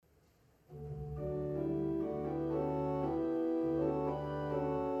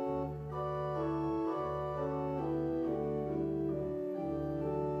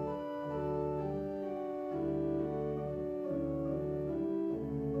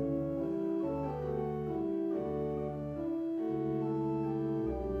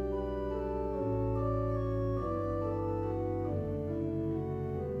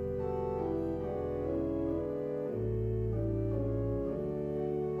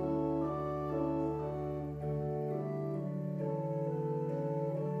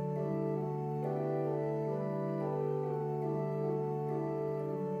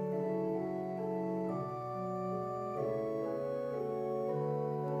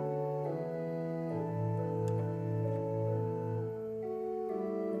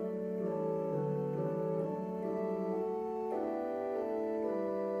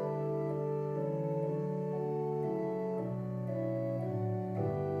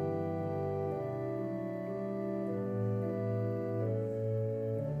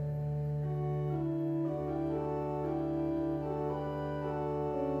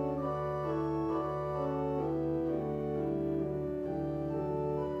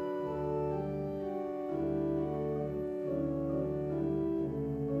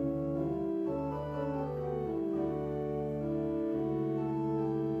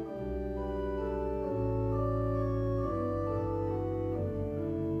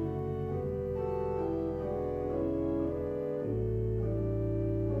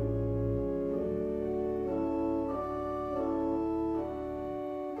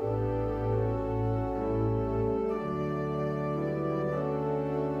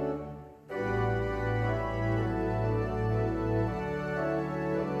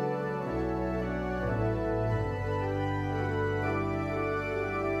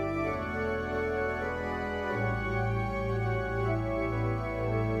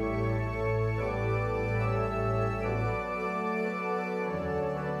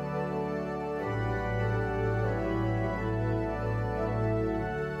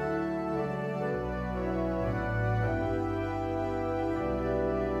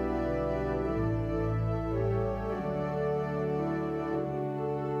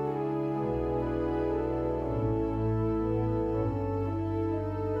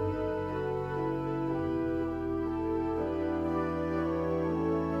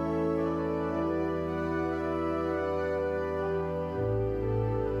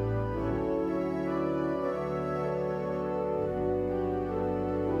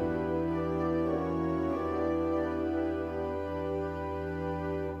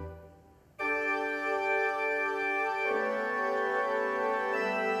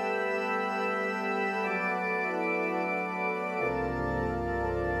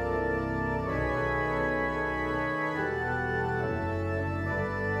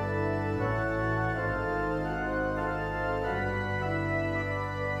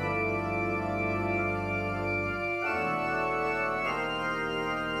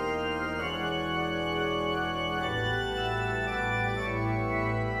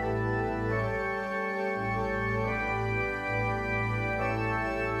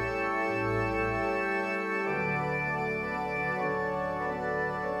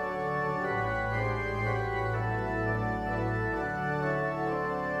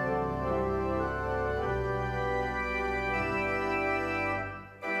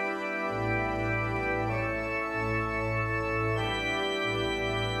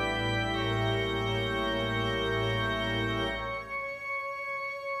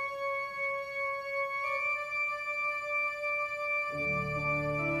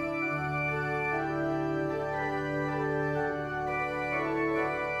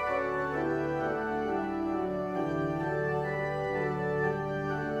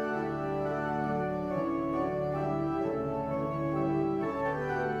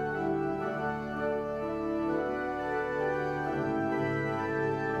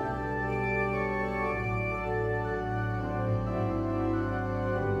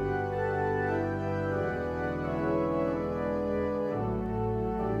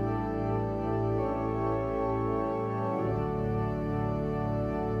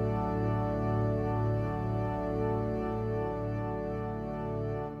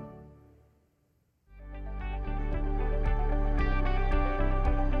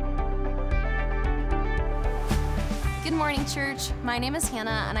morning, church. My name is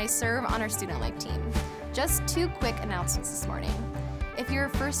Hannah, and I serve on our student life team. Just 2 quick announcements this morning. If you're a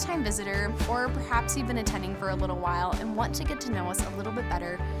first-time visitor, or perhaps you've been attending for a little while and want to get to know us a little bit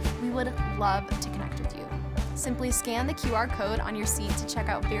better, we would love to connect with you. Simply scan the QR code on your seat to check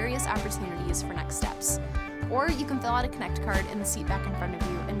out various opportunities for next steps. Or you can fill out a Connect card in the seat back in front of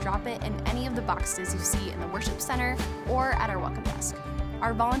you and drop it in any of the boxes you see in the worship center or at our welcome desk.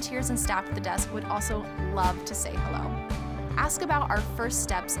 Our volunteers and staff at the desk would also love to say hello. Ask about our First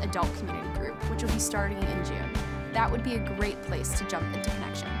Steps Adult Community Group, which will be starting in June. That would be a great place to jump into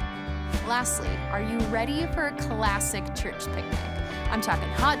connection. Lastly, are you ready for a classic church picnic? I'm talking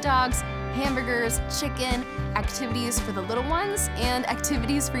hot dogs, hamburgers, chicken, activities for the little ones, and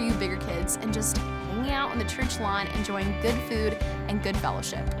activities for you bigger kids, and just hanging out on the church lawn enjoying good food and good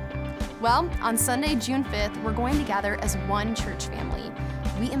fellowship. Well, on Sunday, June 5th, we're going to gather as one church family,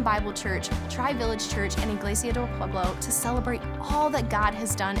 Wheaton Bible Church, Tri-Village Church, and Iglesia del Pueblo, to celebrate all that God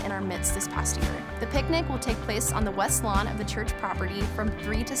has done in our midst this past year. The picnic will take place on the west lawn of the church property from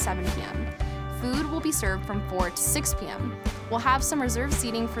 3 to 7 p.m. Food will be served from 4 to 6 p.m. We'll have some reserved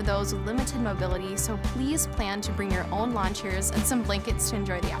seating for those with limited mobility, so please plan to bring your own lawn chairs and some blankets to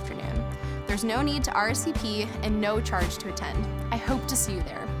enjoy the afternoon. There's no need to RSVP and no charge to attend. I hope to see you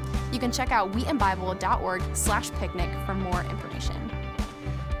there. You can check out wheatonbible.org/picnic for more information.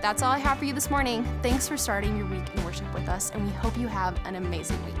 That's all I have for you this morning. Thanks for starting your week in worship with us, and we hope you have an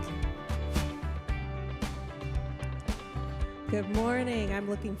amazing week. Good morning. I'm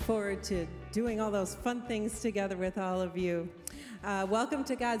looking forward to doing all those fun things together with all of you. Welcome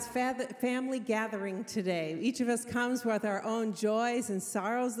to God's family gathering today. Each of us comes with our own joys and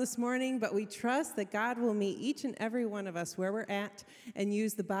sorrows this morning, but we trust that God will meet each and every one of us where we're at and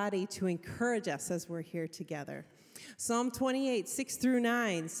use the body to encourage us as we're here together. Psalm 28,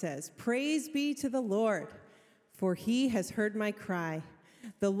 6-9 says, "Praise be to the Lord, for he has heard my cry.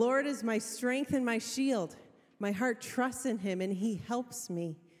 The Lord is my strength and my shield. My heart trusts in him, and he helps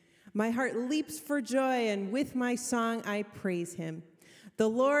me. My heart leaps for joy, and with my song I praise him. The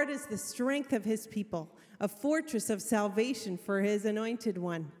Lord is the strength of his people, a fortress of salvation for his anointed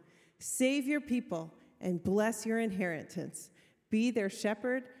one. Save your people and bless your inheritance. Be their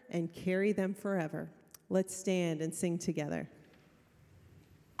shepherd and carry them forever." Let's stand and sing together.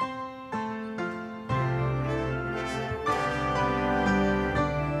 Sing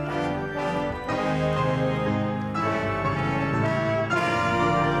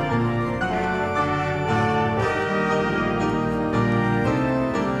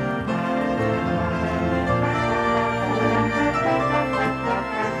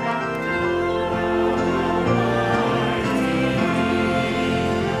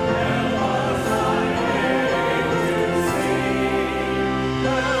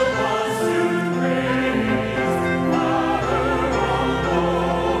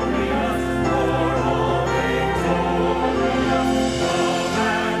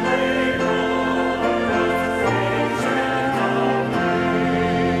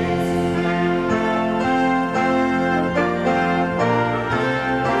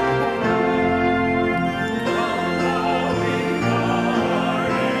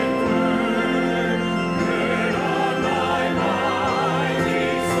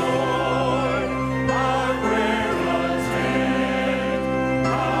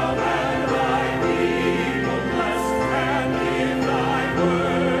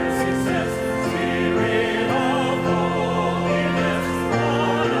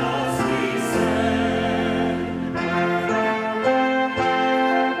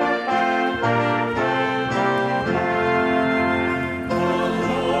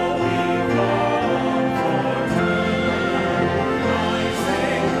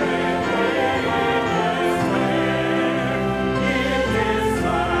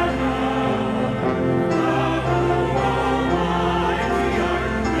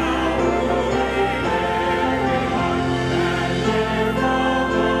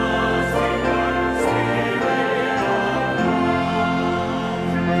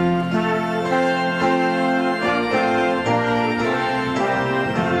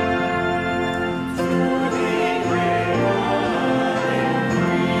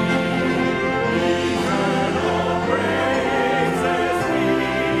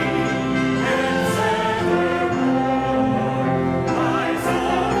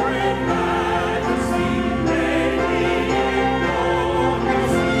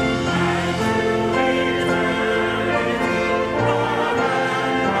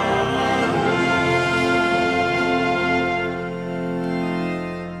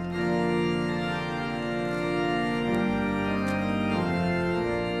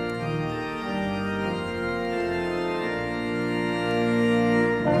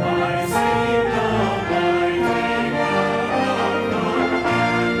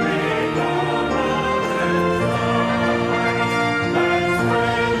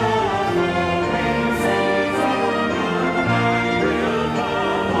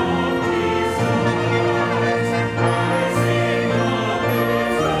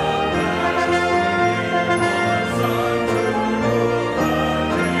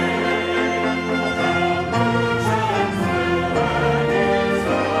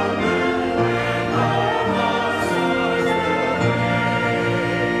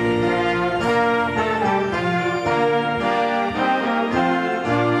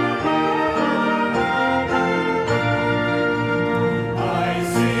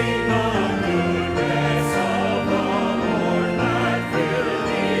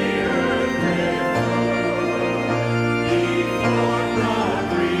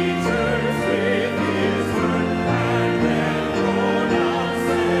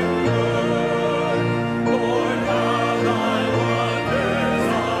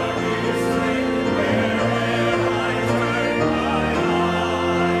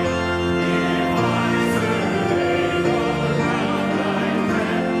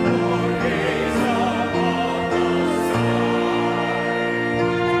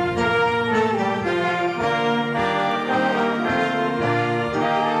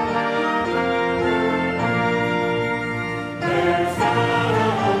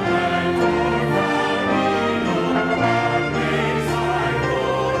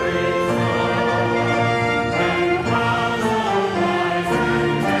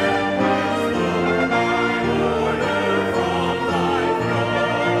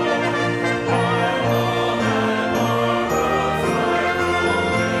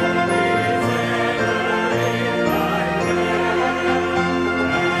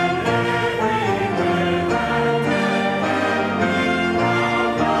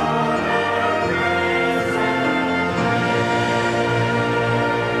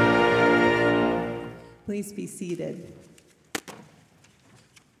Please be seated.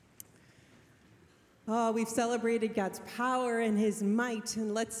 Oh, we've celebrated God's power and his might,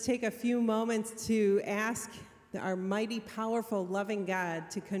 and let's take a few moments to ask our mighty, powerful, loving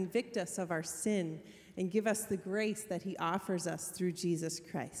God to convict us of our sin and give us the grace that he offers us through Jesus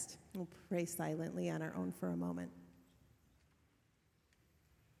Christ. We'll pray silently on our own for a moment.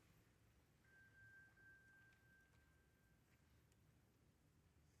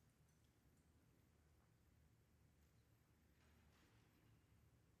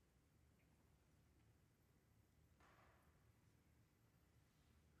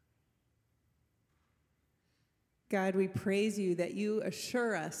 God, we praise you that you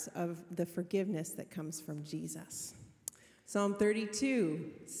assure us of the forgiveness that comes from Jesus. Psalm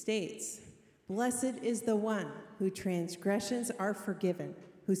 32 states, "Blessed is the one whose transgressions are forgiven,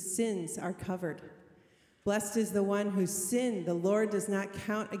 whose sins are covered. Blessed is the one whose sin the Lord does not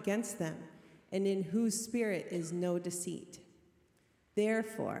count against them, and in whose spirit is no deceit.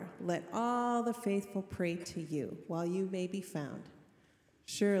 Therefore, let all the faithful pray to you while you may be found.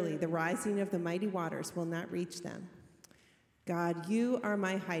 Surely the rising of the mighty waters will not reach them. God, you are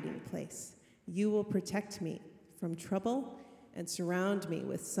my hiding place. You will protect me from trouble and surround me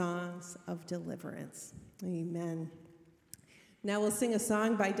with songs of deliverance." Amen. Now we'll sing a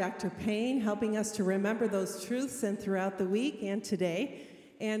song by Dr. Payne, helping us to remember those truths and throughout the week and today.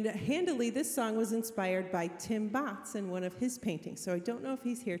 And handily, this song was inspired by Tim Botts in one of his paintings. So I don't know if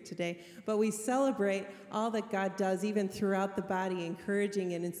he's here today, but we celebrate all that God does, even throughout the body,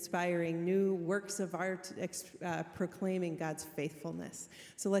 encouraging and inspiring new works of art, proclaiming God's faithfulness.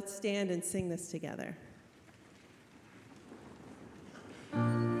 So let's stand and sing this together.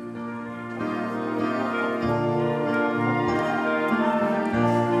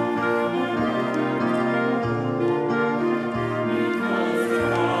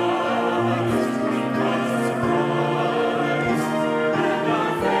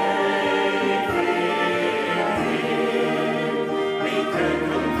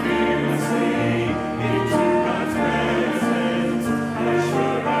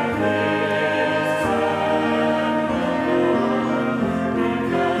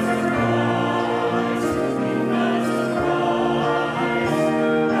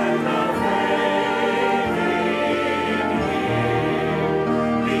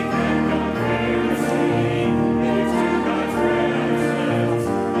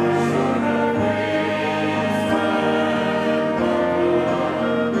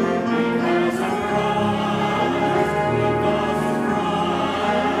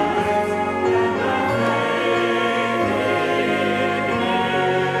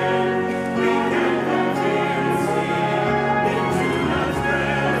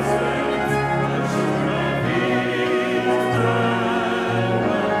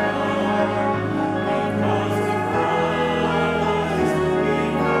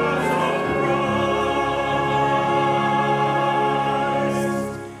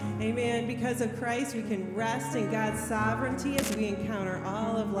 We can rest in God's sovereignty as we encounter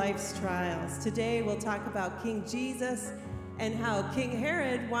all of life's trials. Today we'll talk about King Jesus and how King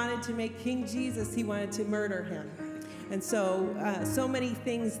Herod wanted to make King Jesus, he wanted to murder him. And so many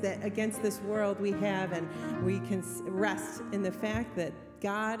things that against this world we have, and we can rest in the fact that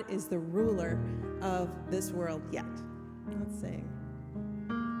God is the ruler of this world yet. Let's sing.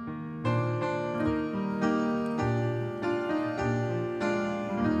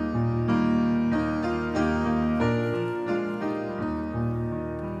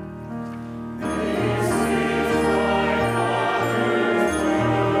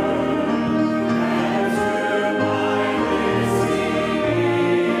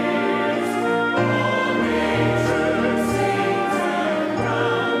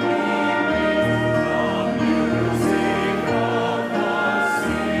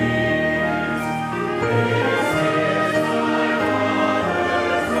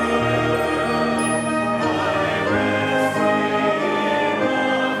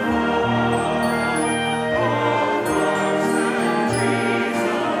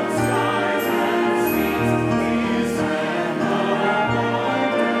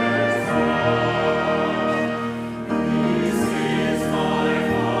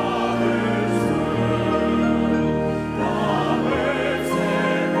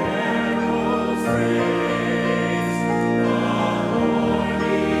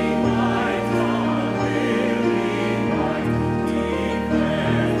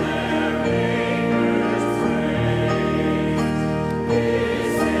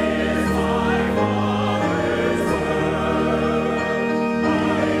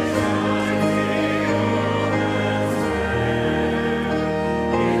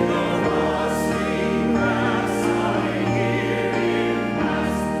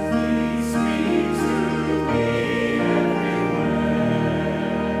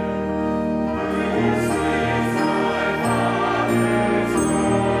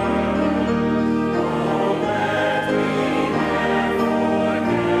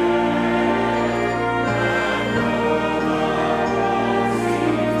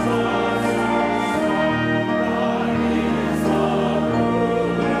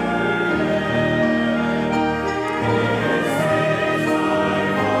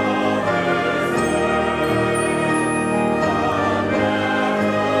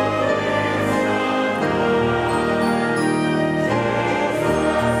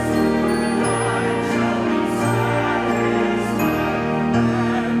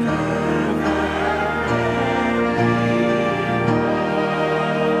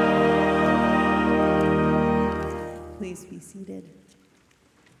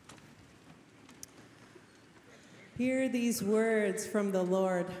 Hear these words from the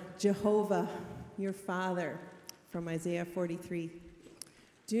Lord, Jehovah, your Father, from Isaiah 43.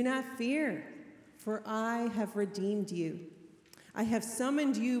 Do not fear, for I have redeemed you. I have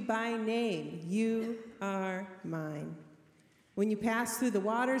summoned you by name. You are mine. When you pass through the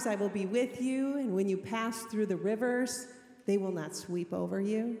waters, I will be with you, and when you pass through the rivers, they will not sweep over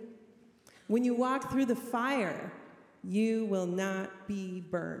you. When you walk through the fire, you will not be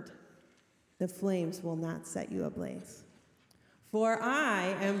burned. The flames will not set you ablaze. For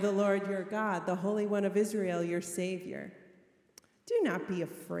I am the Lord your God, the Holy One of Israel, your Savior. Do not be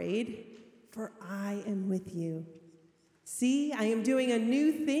afraid, for I am with you. See, I am doing a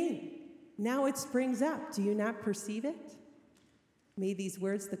new thing. Now it springs up. Do you not perceive it? May these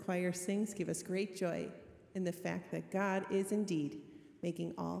words the choir sings give us great joy in the fact that God is indeed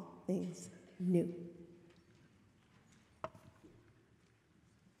making all things new.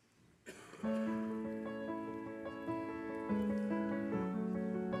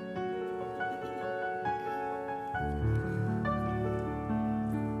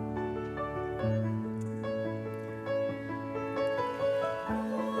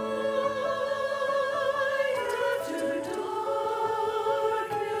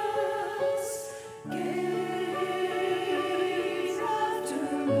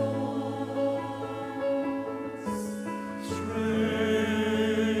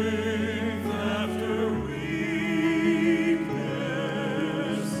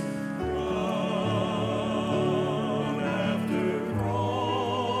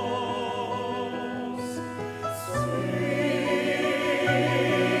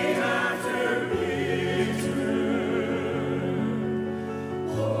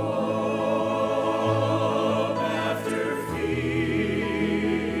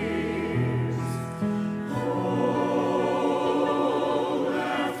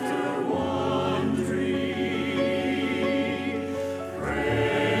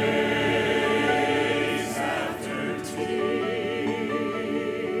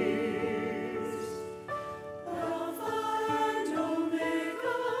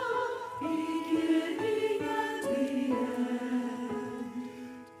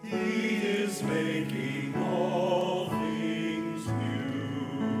 He is making all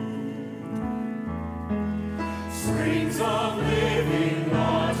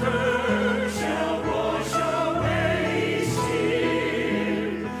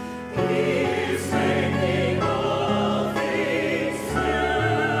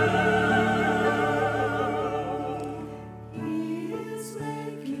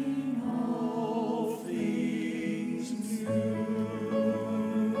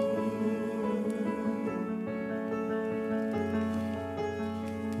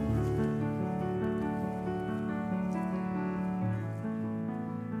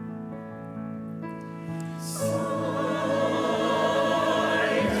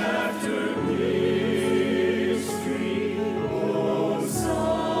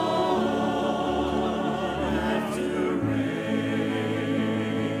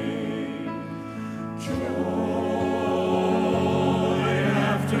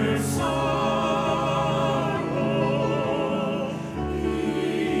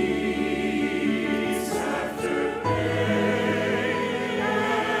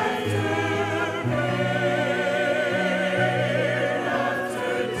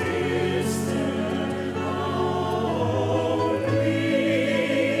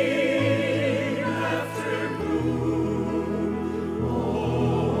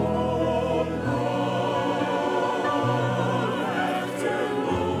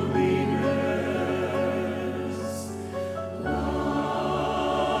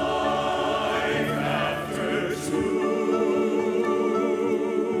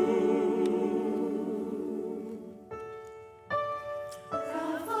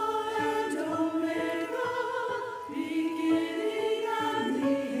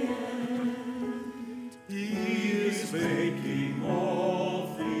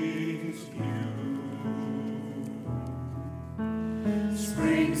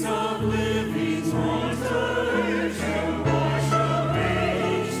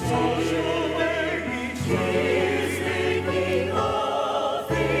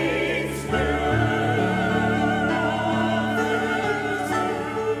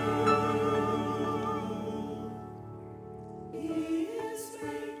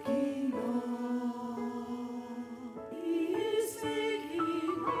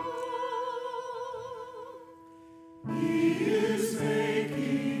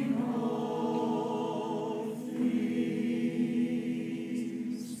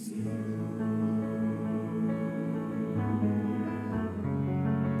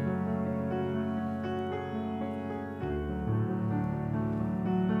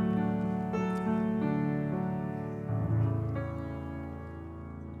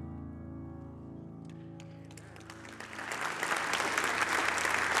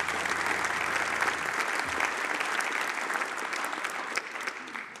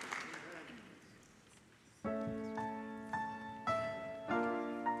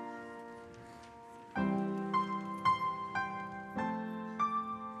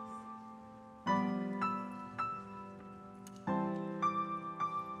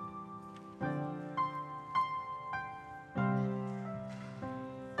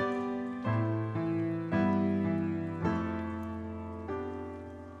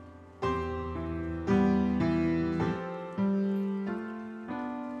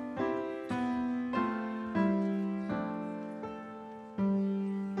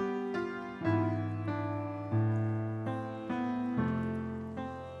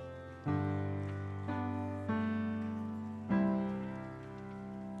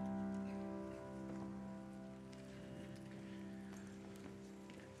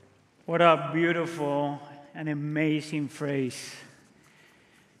What a beautiful and amazing phrase.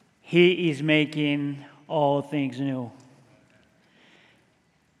 He is making all things new.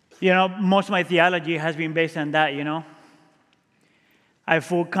 You know, most of my theology has been based on that, you know. I have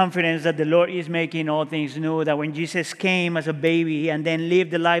full confidence that the Lord is making all things new, that when Jesus came as a baby and then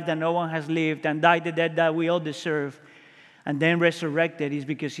lived the life that no one has lived and died the death that we all deserve and then resurrected is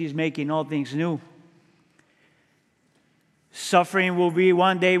because he's making all things new. Suffering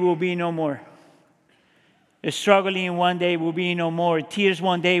one day will be no more. Struggling one day will be no more. Tears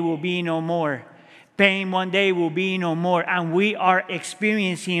one day will be no more. Pain one day will be no more. And we are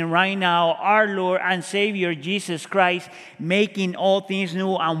experiencing right now our Lord and Savior Jesus Christ making all things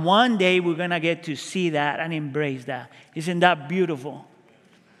new. And one day we're going to get to see that and embrace that. Isn't that beautiful?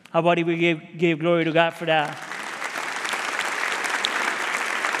 How about if we give glory to God for that?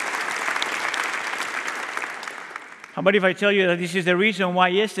 How about if I tell you that this is the reason why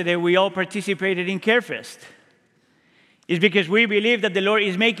yesterday we all participated in CareFest? It's because we believe that the Lord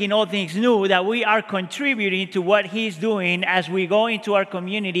is making all things new, that we are contributing to what He's doing as we go into our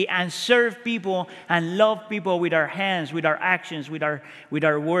community and serve people and love people with our hands, with our actions, with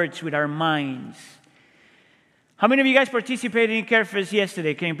our words, with our minds. How many of you guys participated in CareFest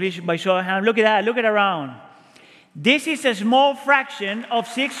yesterday? Can you please, by show of hands, look at that, look at around. This is a small fraction of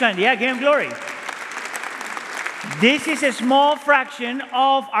 600. Yeah, give Him glory. This is a small fraction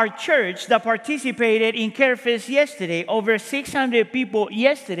of our church that participated in CareFest yesterday. Over 600 people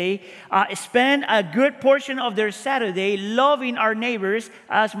yesterday spent a good portion of their Saturday loving our neighbors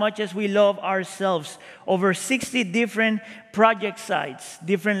as much as we love ourselves. Over 60 different project sites,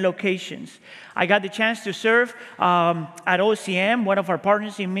 different locations. I got the chance to serve at OCM, one of our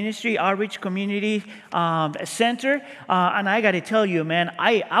partners in ministry, Outreach Community Center. And I got to tell you, man,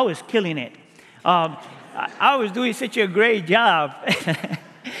 I was killing it. I was doing such a great job.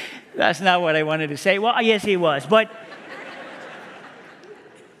 That's not what I wanted to say. Well, yes, it was. But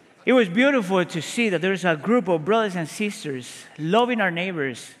it was beautiful to see that there's a group of brothers and sisters loving our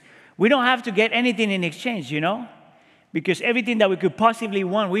neighbors. We don't have to get anything in exchange, you know, because everything that we could possibly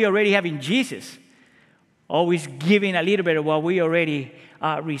want, we already have in Jesus. Always giving a little bit of what we already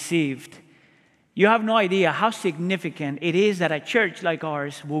received. You have no idea how significant it is that a church like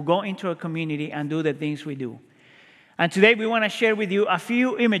ours will go into a community and do the things we do. And today we want to share with you a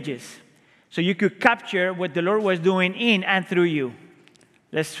few images so you could capture what the Lord was doing in and through you.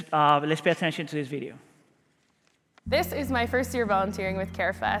 Let's pay attention to this video. This is my first year volunteering with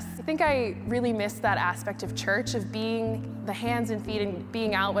CareFest. I think I really missed that aspect of church, of being the hands and feet and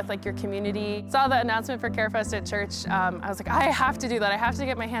being out with like your community. Saw the announcement for CareFest at church. I was like, I have to do that. I have to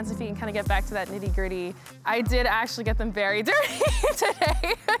get my hands and feet and kind of get back to that nitty-gritty. I did actually get them very dirty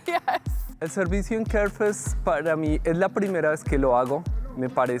today. Yes. El servicio en CareFest para mí es la primera vez que lo hago. Me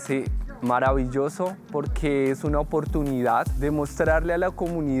parece maravilloso porque es una oportunidad de mostrarle a la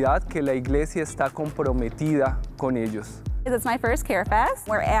comunidad que la iglesia está comprometida con ellos. It's my first CareFest.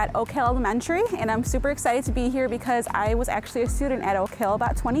 We're at Oak Hill Elementary, and I'm super excited to be here because I was actually a student at Oak Hill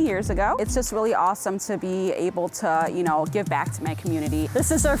about 20 years ago. It's just really awesome to be able to, give back to my community. This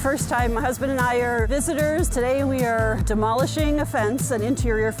is our first time. My husband and I are visitors. Today we are demolishing a fence, an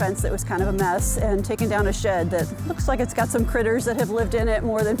interior fence that was kind of a mess, and taking down a shed that looks like it's got some critters that have lived in it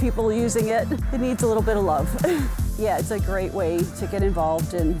more than people using it. It needs a little bit of love. Yeah, it's a great way to get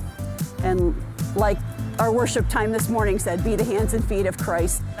involved and like our worship time this morning said, be the hands and feet of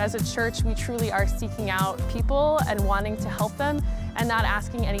Christ. As a church, we truly are seeking out people and wanting to help them and not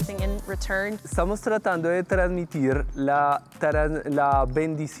asking anything in return. Estamos tratando de transmitir la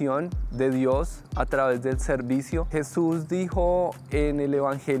bendición de Dios a través del servicio. Jesús dijo en el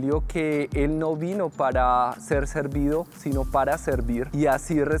Evangelio que Él no vino para ser servido, sino para servir, y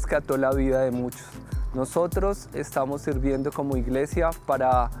así rescató la vida de muchos. Nosotros estamos sirviendo como iglesia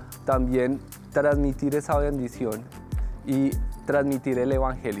para también transmitir esa bendición y transmitir el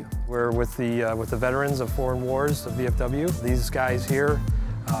Evangelio. We're with the veterans of foreign wars of VFW. These guys here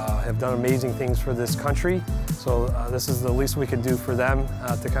have done amazing things for this country, so this is the least we can do for them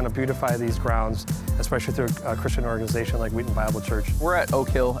to kind of beautify these grounds, especially through a Christian organization like Wheaton Bible Church. We're at Oak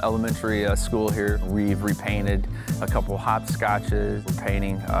Hill Elementary School here. We've repainted a couple hopscotches. We're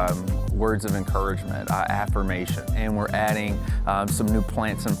painting words of encouragement, affirmation, and we're adding some new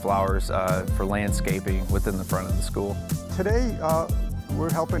plants and flowers for landscaping within the front of the school. Today,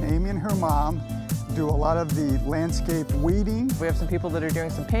 we're helping Amy and her mom do a lot of the landscape weeding. We have some people that are doing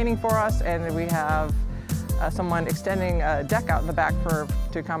some painting for us, and we have someone extending a deck out in the back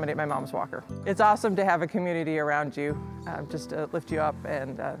to accommodate my mom's walker. It's awesome to have a community around you, just to lift you up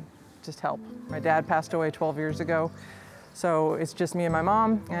and just help. My dad passed away 12 years ago, So it's just me and my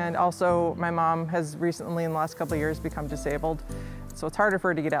mom, and also my mom has recently in the last couple of years become disabled. So it's harder for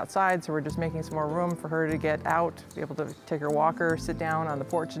her to get outside, so we're just making some more room for her to get out, be able to take her walker, sit down on the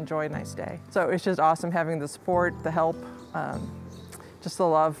porch, enjoy a nice day. So it's just awesome having the support, the help, just the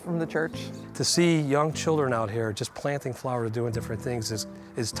love from the church. To see young children out here just planting flowers, doing different things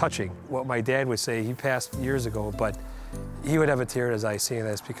is touching. What my dad would say, he passed years ago, but he would have a tear in his eye seeing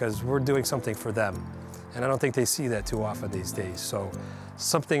this because we're doing something for them. And I don't think they see that too often these days. So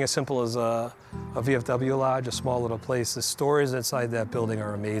something as simple as a VFW lodge, a small little place, the stories inside that building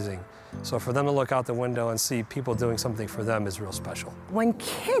are amazing. So for them to look out the window and see people doing something for them is real special. When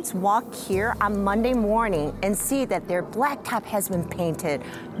kids walk here on Monday morning and see that their blacktop has been painted,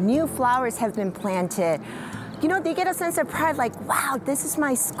 new flowers have been planted, you know, they get a sense of pride like, wow, this is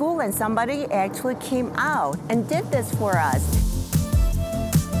my school and somebody actually came out and did this for us.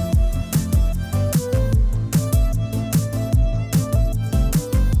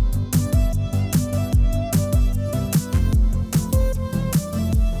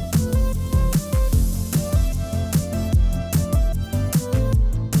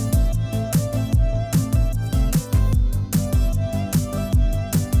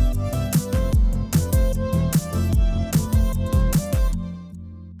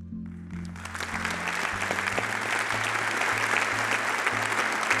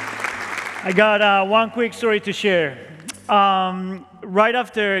 I got one quick story to share. Right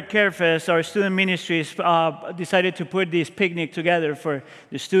after CareFest, our student ministries decided to put this picnic together for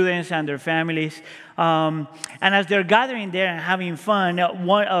the students and their families. And as they're gathering there and having fun,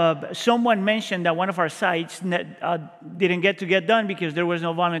 someone mentioned that one of our sites didn't get done because there was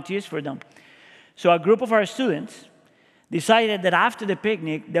no volunteers for them. So a group of our students decided that after the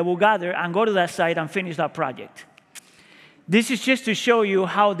picnic, they will gather and go to that site and finish that project. This is just to show you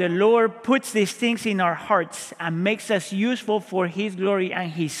how the Lord puts these things in our hearts and makes us useful for His glory and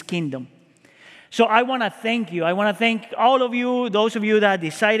His kingdom. So I want to thank you. I want to thank all of you, those of you that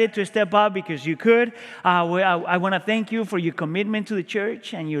decided to step up because you could. I want to thank you for your commitment to the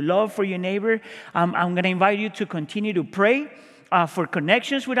church and your love for your neighbor. I'm going to invite you to continue to pray for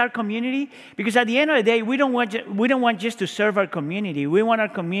connections with our community, because at the end of the day, we don't want just to serve our community. We want our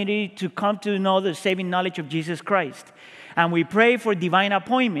community to come to know the saving knowledge of Jesus Christ. And we pray for divine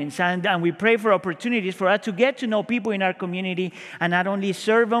appointments, and we pray for opportunities for us to get to know people in our community and not only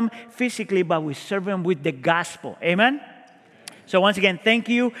serve them physically, but we serve them with the gospel. Amen? So once again, thank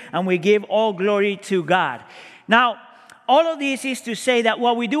you, and we give all glory to God. Now, all of this is to say that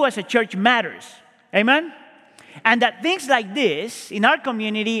what we do as a church matters. Amen? And that things like this in our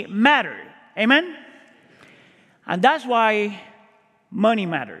community matter. Amen? And that's why money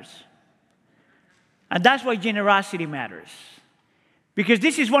matters. And that's why generosity matters. Because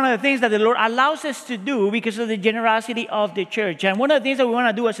this is one of the things that the Lord allows us to do because of the generosity of the church. And one of the things that we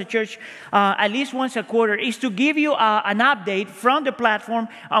want to do as a church, at least once a quarter, is to give you an update from the platform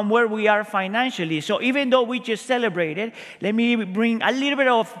on where we are financially. So even though we just celebrated, let me bring a little bit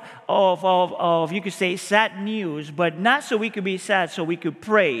of you could say, sad news, but not so we could be sad, so we could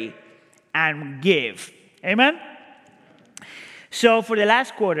pray and give. Amen? So for the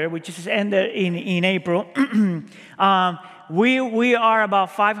last quarter, which is ended in April, we are about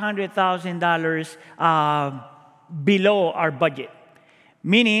 $500,000 below our budget,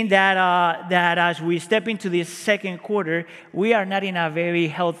 meaning that as we step into this second quarter, we are not in a very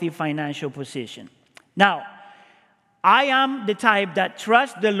healthy financial position. Now, I am the type that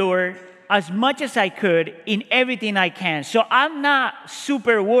trusts the Lord as much as I could in everything I can. So I'm not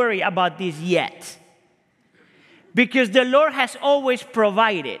super worried about this yet, because the Lord has always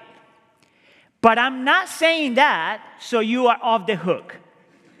provided. But I'm not saying that so you are off the hook.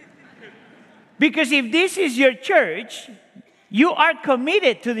 Because if this is your church, you are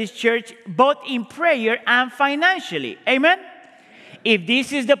committed to this church both in prayer and financially. Amen? If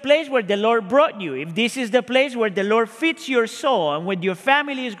this is the place where the Lord brought you, if this is the place where the Lord feeds your soul and when your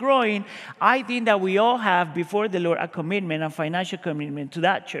family is growing, I think that we all have before the Lord a commitment, a financial commitment to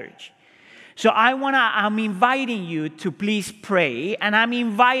that church. So I'm inviting you to please pray, and I'm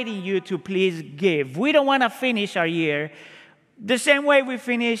inviting you to please give. We don't want to finish our year the same way we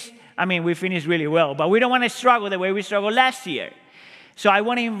finished. I mean, we finished really well, but we don't want to struggle the way we struggled last year. So I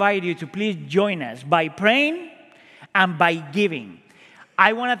want to invite you to please join us by praying and by giving.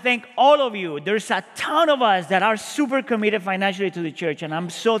 I want to thank all of you. There's a ton of us that are super committed financially to the church, and I'm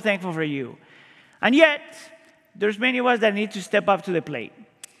so thankful for you. And yet, there's many of us that need to step up to the plate.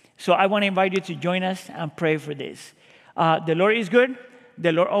 So I want to invite you to join us and pray for this. The Lord is good.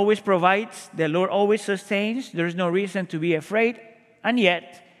 The Lord always provides. The Lord always sustains. There's no reason to be afraid. And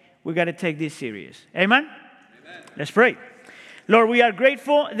yet, we got to take this serious. Amen? Amen? Let's pray. Lord, we are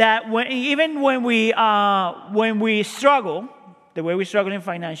grateful that even when we struggle, the way we're struggling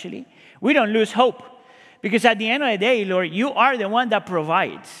financially, we don't lose hope. Because at the end of the day, Lord, you are the one that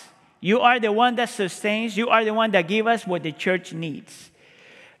provides. You are the one that sustains. You are the one that gives us what the church needs.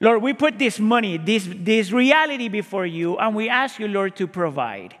 Lord, we put this money, this reality before you, and we ask you, Lord, to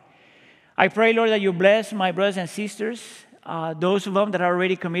provide. I pray, Lord, that you bless my brothers and sisters, those of them that are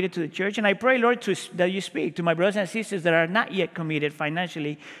already committed to the church. And I pray, Lord, that you speak to my brothers and sisters that are not yet committed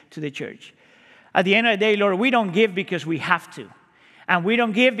financially to the church. At the end of the day, Lord, we don't give because we have to. And we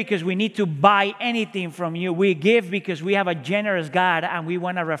don't give because we need to buy anything from you. We give because we have a generous God, and we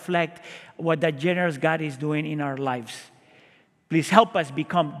want to reflect what that generous God is doing in our lives. Please help us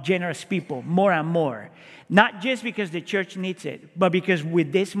become generous people more and more. Not just because the church needs it, but because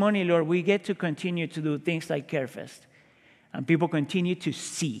with this money, Lord, we get to continue to do things like CareFest. And people continue to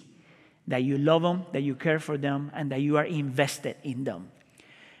see that you love them, that you care for them, and that you are invested in them.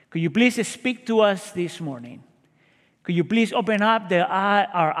 Could you please speak to us this morning? Could you please open up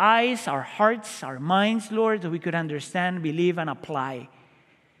our eyes, our hearts, our minds, Lord, so we could understand, believe, and apply.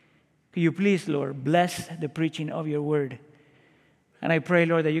 Could you please, Lord, bless the preaching of your word? And I pray,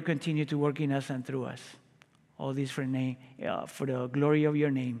 Lord, that you continue to work in us and through us. All this for the glory of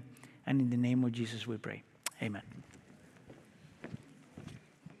your name. And in the name of Jesus we pray. Amen.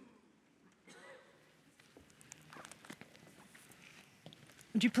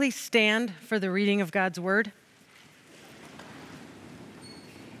 Would you please stand for the reading of God's word?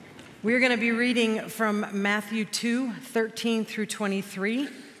 We're going to be reading from Matthew 2:13 through 23.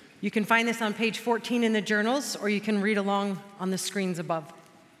 You can find this on page 14 in the journals, or you can read along on the screens above.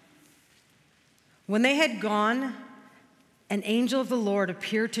 When they had gone, an angel of the Lord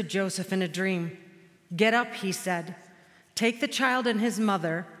appeared to Joseph in a dream. "Get up," he said. "Take the child and his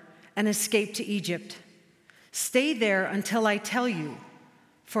mother and escape to Egypt. Stay there until I tell you,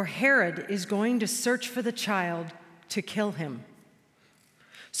 for Herod is going to search for the child to kill him."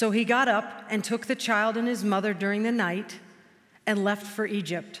 So he got up and took the child and his mother during the night and left for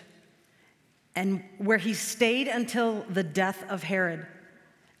Egypt, and where he stayed until the death of Herod.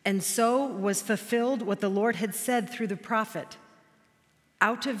 And so was fulfilled what the Lord had said through the prophet,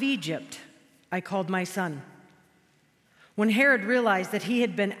 "Out of Egypt I called my son." When Herod realized that he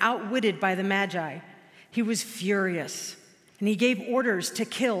had been outwitted by the Magi, he was furious, and he gave orders to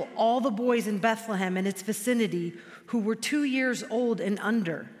kill all the boys in Bethlehem and its vicinity who were 2 years old and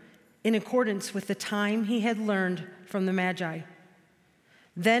under, in accordance with the time he had learned from the Magi.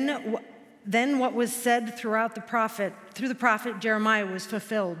 Then what was said through the prophet Jeremiah was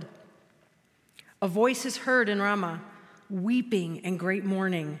fulfilled. "A voice is heard in Ramah, weeping and great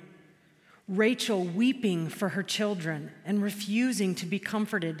mourning, Rachel weeping for her children and refusing to be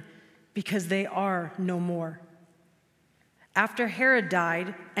comforted because they are no more." After Herod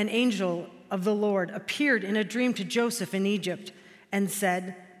died, an angel of the Lord appeared in a dream to Joseph in Egypt and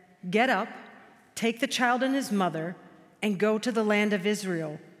said, "Get up, take the child and his mother, and go to the land of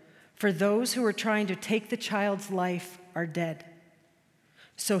Israel, for those who are trying to take the child's life are dead."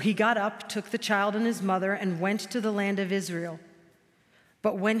 So he got up, took the child and his mother, and went to the land of Israel.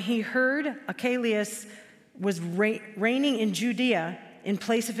 But when he heard Archelaus was reigning in Judea in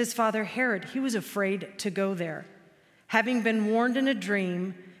place of his father Herod, he was afraid to go there. Having been warned in a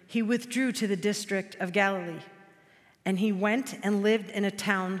dream, he withdrew to the district of Galilee, and he went and lived in a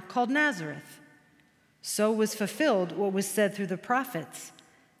town called Nazareth. So was fulfilled what was said through the prophets,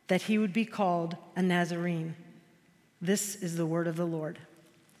 that he would be called a Nazarene. This is the word of the Lord.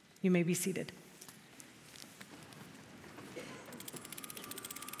 You may be seated.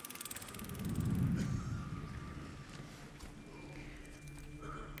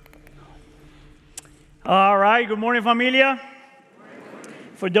 All right, good morning, familia.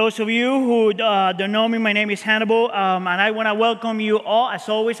 For those of you who don't know me, my name is Hannibal, and I want to welcome you all. As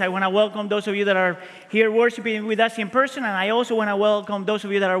always, I want to welcome those of you that are here worshiping with us in person, and I also want to welcome those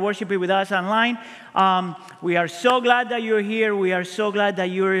of you that are worshiping with us online. We are so glad that you're here. We are so glad that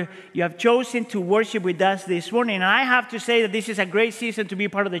you have chosen to worship with us this morning. And I have to say that this is a great season to be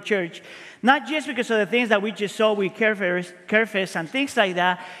part of the church, not just because of the things that we just saw with CareFest and things like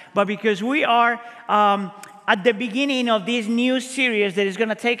that, but because we are at the beginning of this new series that is going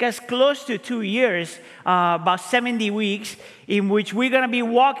to take us close to 2 years, about 70 weeks, in which we're going to be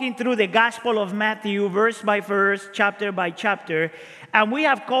walking through the Gospel of Matthew, verse by verse, chapter by chapter. And we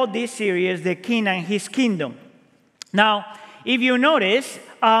have called this series The King and His Kingdom. Now, if you notice,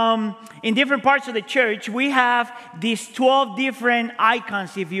 in different parts of the church, we have these 12 different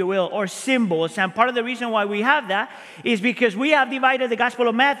icons, if you will, or symbols. And part of the reason why we have that is because we have divided the Gospel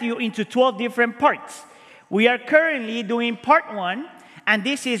of Matthew into 12 different parts. We are currently doing part 1, and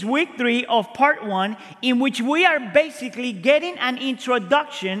this is week 3 of part 1, in which we are basically getting an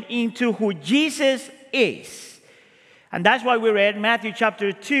introduction into who Jesus is. And that's why we read Matthew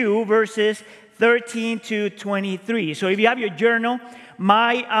chapter 2, verses 13 to 23. So if you have your journal,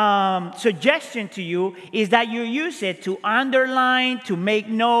 my suggestion to you is that you use it to underline, to make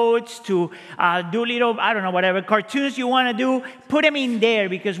notes, to do little, whatever cartoons you want to do. Put them in there,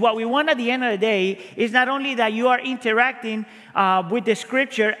 because what we want at the end of the day is not only that you are interacting with the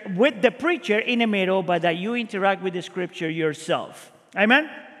scripture, with the preacher in the middle, but that you interact with the scripture yourself.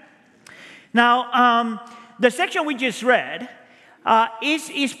 Amen? Now, the section we just read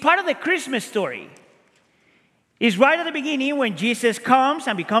is part of the Christmas story. It's right at the beginning when Jesus comes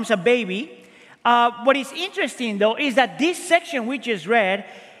and becomes a baby. What is interesting, though, is that this section we just read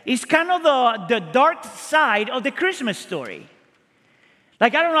is kind of the dark side of the Christmas story.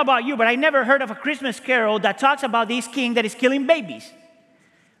 Like, I don't know about you, but I never heard of a Christmas carol that talks about this king that is killing babies.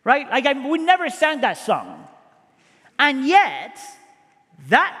 Right? Like, we never sang that song. And yet,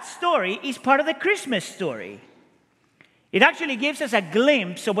 that story is part of the Christmas story. It actually gives us a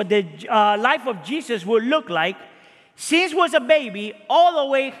glimpse of what the life of Jesus will look like since he was a baby all the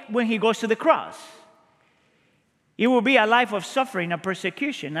way when he goes to the cross. It will be a life of suffering and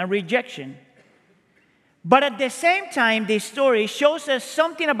persecution and rejection. But at the same time, this story shows us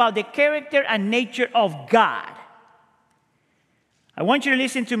something about the character and nature of God. I want you to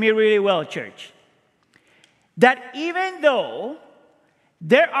listen to me really well, church. That even though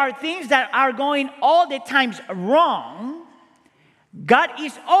there are things that are going all the times wrong, God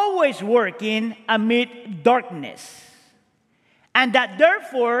is always working amid darkness. And that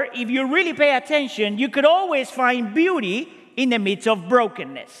therefore, if you really pay attention, you could always find beauty in the midst of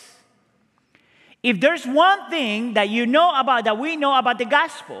brokenness. If there's one thing that we know about the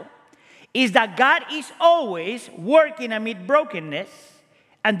gospel, is that God is always working amid brokenness,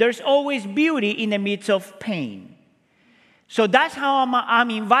 and there's always beauty in the midst of pain. So that's how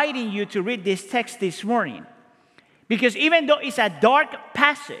I'm inviting you to read this text this morning. Because even though it's a dark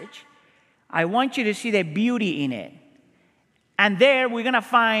passage, I want you to see the beauty in it. And there we're going to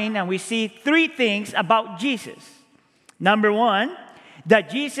find and we see 3 things about Jesus. Number 1,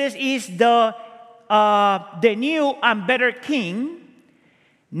 that Jesus is the new and better king.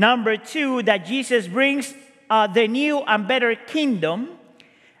 Number 2, that Jesus brings the new and better kingdom.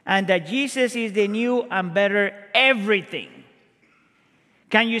 And that Jesus is the new and better everything.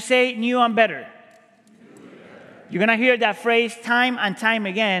 Can you say new and better? You're going to hear that phrase time and time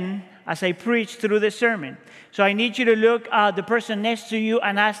again as I preach through the sermon. So I need you to look at the person next to you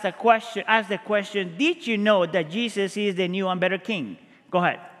and ask the question, did you know that Jesus is the new and better king? Go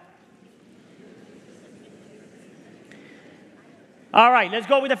ahead. All right, let's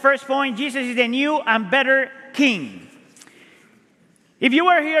go with the first point. Jesus is the new and better king. If you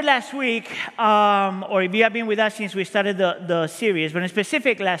were here last week, or if you have been with us since we started the series, but in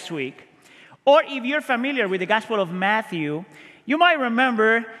specific last week, or if you're familiar with the Gospel of Matthew, you might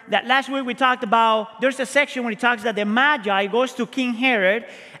remember that last week we talked about, there's a section where it talks that the Magi goes to King Herod,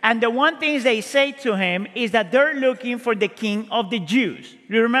 and the one thing they say to him is that they're looking for the King of the Jews.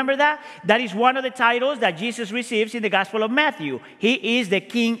 Do you remember that? That is one of the titles that Jesus receives in the Gospel of Matthew. He is the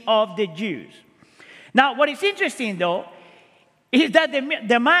King of the Jews. Now, what is interesting, though, is that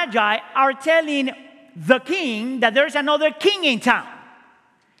the Magi are telling the king that there's another king in town.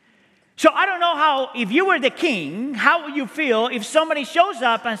 So I don't know how, if you were the king, how would you feel if somebody shows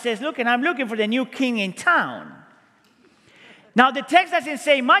up and says, look, and I'm looking for the new king in town. Now, the text doesn't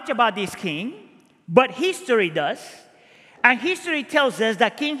say much about this king, but history does. And history tells us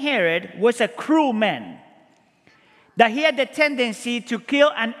that King Herod was a cruel man. That he had the tendency to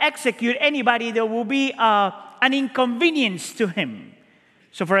kill and execute anybody that would be an inconvenience to him.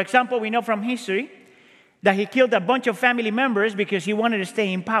 So, for example, we know from history that he killed a bunch of family members because he wanted to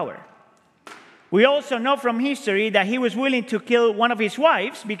stay in power. We also know from history that he was willing to kill one of his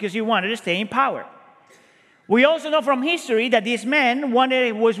wives because he wanted to stay in power. We also know from history that this man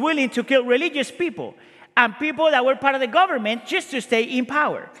was willing to kill religious people and people that were part of the government just to stay in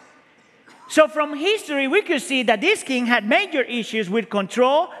power. So from history, we could see that this king had major issues with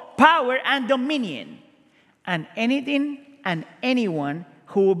control, power, and dominion. And anything and anyone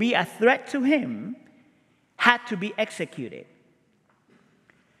who would be a threat to him had to be executed.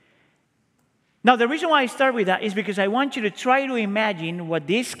 Now, the reason why I start with that is because I want you to try to imagine what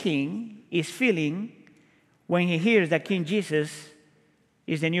this king is feeling when he hears that King Jesus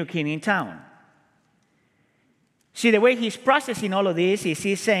is the new king in town. See, the way he's processing all of this is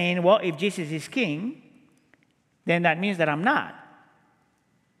he's saying, well, if Jesus is king, then that means that I'm not.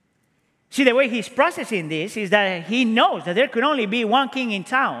 See, the way he's processing this is that he knows that there could only be one king in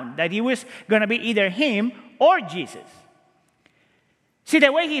town, that he was going to be either him or Jesus. See, the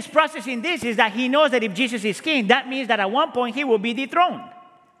way he's processing this is that he knows that if Jesus is king, that means that at one point he will be dethroned.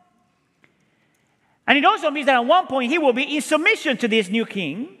 And it also means that at one point he will be in submission to this new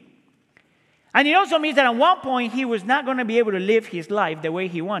king. And it also means that at one point he was not going to be able to live his life the way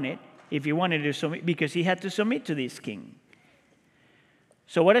he wanted, if he wanted to submit, because he had to submit to this king.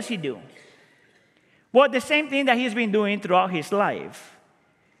 So what does he do? Well, the same thing that he's been doing throughout his life.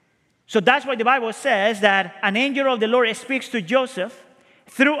 So that's why the Bible says that an angel of the Lord speaks to Joseph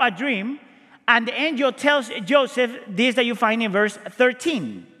through a dream, and the angel tells Joseph this that you find in verse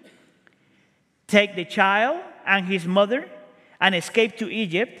 13. Take the child and his mother and escape to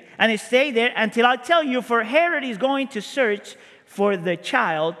Egypt and stay there until I tell you, for Herod is going to search for the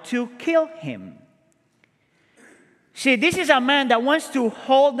child to kill him. See, this is a man that wants to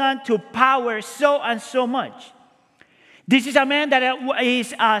hold on to power so and so much. This is a man that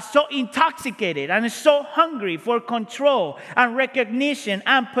is so intoxicated and is so hungry for control and recognition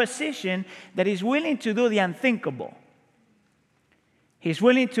and position that he's willing to do the unthinkable. He's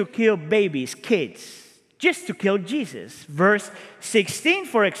willing to kill babies, kids, just to kill Jesus. Verse 16,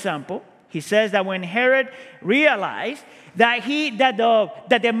 for example, he says that when Herod realized that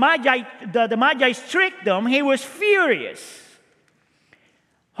the Magi tricked them, he was furious.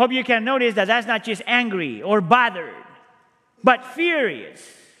 Hope you can notice that that's not just angry or bothered, but furious.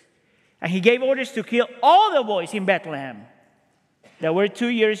 And he gave orders to kill all the boys in Bethlehem that were 2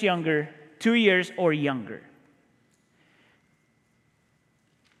 years or younger.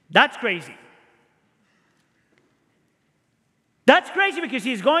 That's crazy. That's crazy because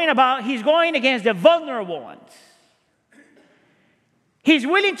he's going against the vulnerable ones. He's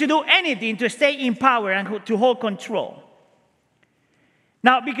willing to do anything to stay in power and to hold control.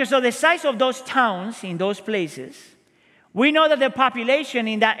 Now, because of the size of those towns in those places, we know that the population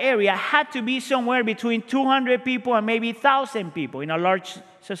in that area had to be somewhere between 200 people and maybe 1,000 people in a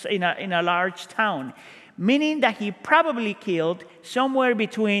large town, meaning that he probably killed somewhere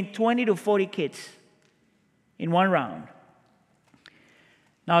between 20 to 40 kids in one round.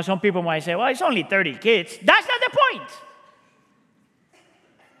 Now, some people might say, well, it's only 30 kids. That's not the point.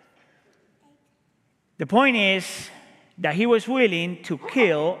 The point is that he was willing to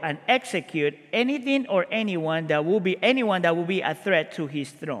kill and execute anything or anyone that will be a threat to his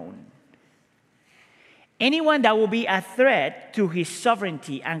throne. Anyone that will be a threat to his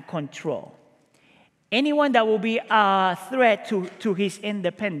sovereignty and control. Anyone that will be a threat to his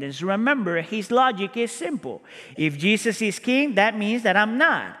independence. Remember, his logic is simple. If Jesus is king, that means that I'm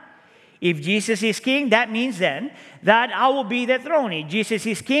not. If Jesus is king, that means then that I will be the throne. If Jesus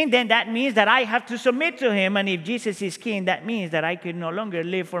is king, then that means that I have to submit to him. And if Jesus is king, that means that I can no longer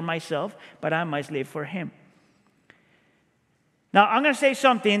live for myself, but I must live for him. Now, I'm going to say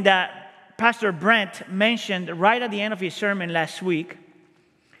something that Pastor Brent mentioned right at the end of his sermon last week,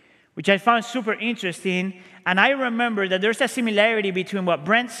 which I found super interesting. And I remember that there's a similarity between what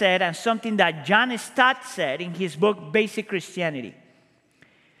Brent said and something that John Stott said in his book, Basic Christianity.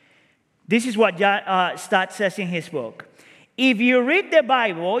 This is what Stott says in his book. If you read the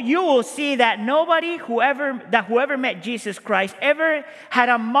Bible, you will see that whoever met Jesus Christ ever had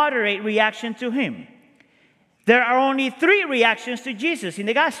a moderate reaction to him. There are only 3 reactions to Jesus in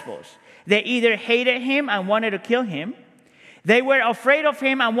the Gospels. They either hated him and wanted to kill him, they were afraid of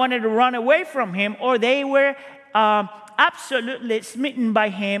him and wanted to run away from him, or they were absolutely smitten by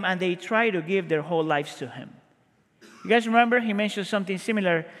him and they tried to give their whole lives to him. You guys remember he mentioned something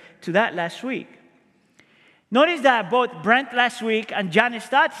similar to that last week. Notice that both Brent last week and John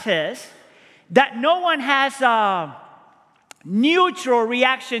Stott says that no one has a neutral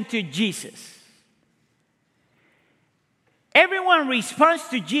reaction to Jesus. Everyone responds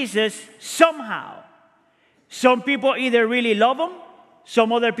to Jesus somehow. Some people either really love him,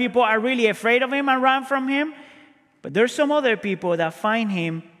 some other people are really afraid of him and run from him, but there's some other people that find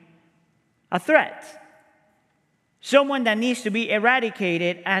him a threat. Someone that needs to be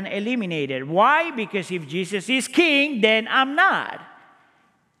eradicated and eliminated. Why? Because if Jesus is king, then I'm not.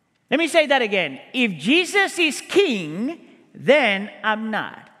 Let me say that again. If Jesus is king, then I'm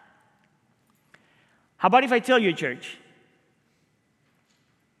not. How about if I tell you, church,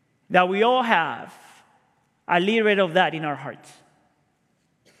 that we all have a little bit of that in our hearts?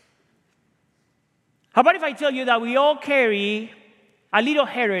 How about if I tell you that we all carry a little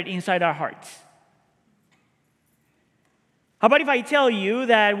Herod inside our hearts? How about if I tell you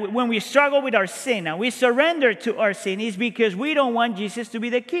that when we struggle with our sin and we surrender to our sin, it's because we don't want Jesus to be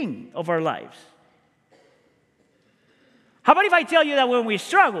the king of our lives? How about if I tell you that when we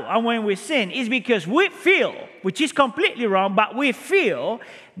struggle and when we sin, it's because we feel, which is completely wrong, but we feel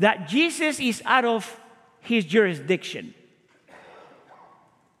that Jesus is out of his jurisdiction.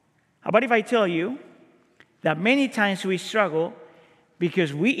 How about if I tell you that many times we struggle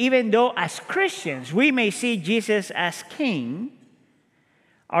because we, even though as Christians we may see Jesus as king,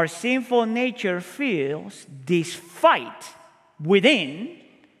 our sinful nature feels this fight within,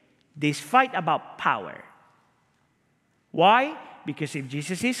 this fight about power. Why? Because if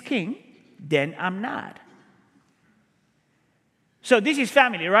Jesus is king, then I'm not. So this is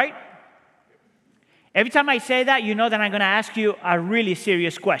family, right? Every time I say that, you know that I'm going to ask you a really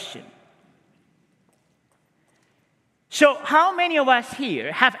serious question. So how many of us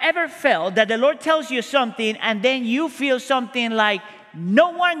here have ever felt that the Lord tells you something and then you feel something like,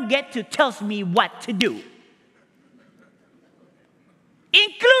 no one gets to tell me what to do?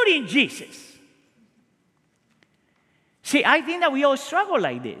 Including Jesus. See, I think that we all struggle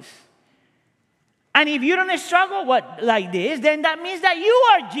like this. And if you don't struggle like this, then that means that you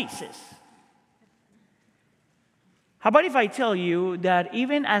are Jesus. How about if I tell you that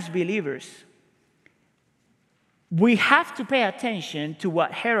even as believers, we have to pay attention to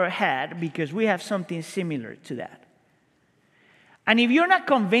what Herod had because we have something similar to that. And if you're not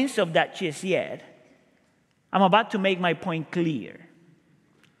convinced of that just yet, I'm about to make my point clear.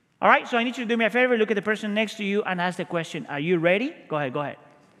 All right, so I need you to do me a favor, look at the person next to you and ask the question, are you ready? Go ahead.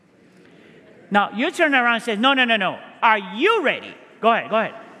 Now, you turn around and say, no. Are you ready? Go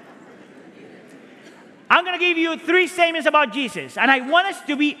ahead. I'm going to give you 3 statements about Jesus, and I want us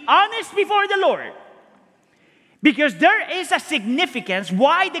to be honest before the Lord. Because there is a significance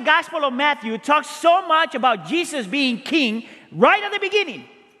why the Gospel of Matthew talks so much about Jesus being king right at the beginning.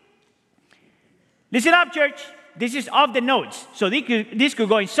 Listen up, church. This is off the notes, so this could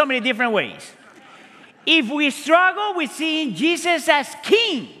go in so many different ways. If we struggle with seeing Jesus as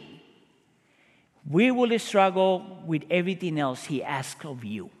king, we will struggle with everything else he asks of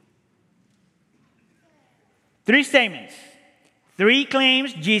you. 3 statements, 3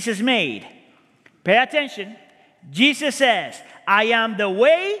 claims Jesus made. Pay attention. Jesus says, I am the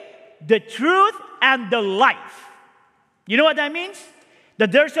way, the truth, and the life. You know what that means?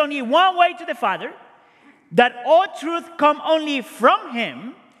 That there's only one way to the Father, that all truth come only from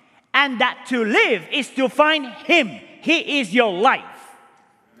him, and that to live is to find him. He is your life.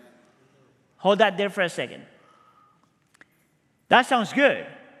 Hold that there for a second. That sounds good.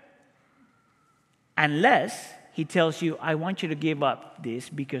 Unless he tells you, I want you to give up this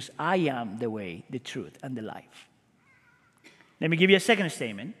because I am the way, the truth, and the life. Let me give you a second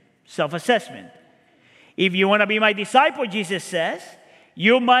statement, self-assessment. If you want to be my disciple, Jesus says,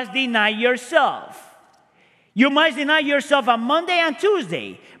 you must deny yourself. You must deny yourself on Monday and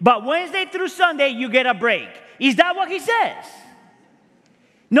Tuesday, but Wednesday through Sunday, you get a break. Is that what he says?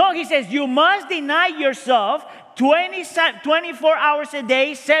 No, he says you must deny yourself 24 hours a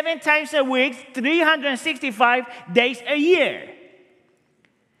day, 7 times a week, 365 days a year.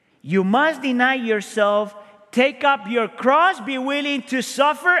 You must deny yourself, take up your cross, be willing to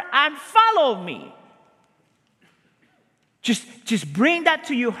suffer, and follow me. Just bring that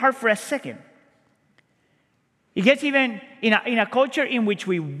to your heart for a second. It gets even in a culture in which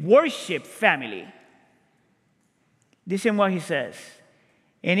we worship family. Listen what he says.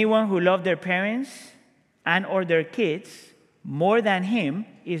 Anyone who loves their parents and or their kids more than him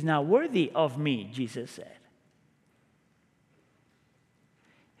is not worthy of me, Jesus said.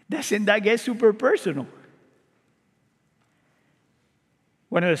 Doesn't that get super personal?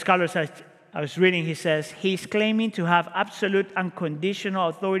 One of the scholars I was reading, he says, he's claiming to have absolute unconditional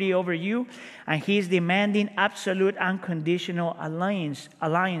authority over you, and he's demanding absolute unconditional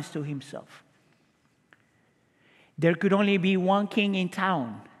alliance to himself. There could only be one king in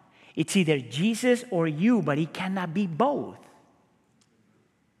town. It's either Jesus or you, but it cannot be both.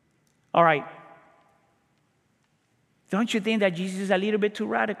 All right. Don't you think that Jesus is a little bit too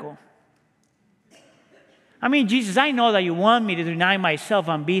radical? I mean, Jesus, I know that you want me to deny myself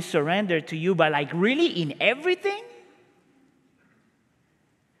and be surrendered to you, but like really in everything?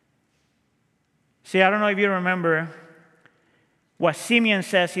 See, I don't know if you remember what Simeon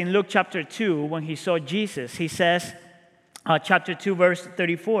says in Luke chapter 2 when he saw Jesus. He says, chapter 2, verse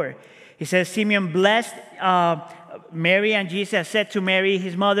 34. He says, Simeon blessed Mary, and Jesus said to Mary,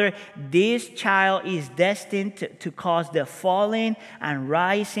 his mother, this child is destined to cause the falling and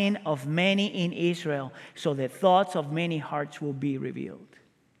rising of many in Israel, so the thoughts of many hearts will be revealed.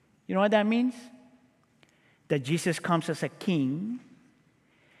 You know what that means? That Jesus comes as a king,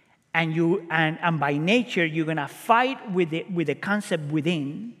 and by nature you're going to fight with the concept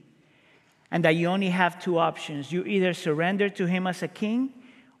within, and that you only have two options. You either surrender to him as a king,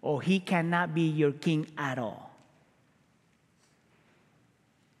 or he cannot be your king at all.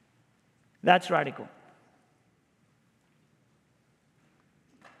 That's radical.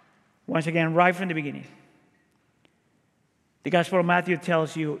 Once again, right from the beginning, the Gospel of Matthew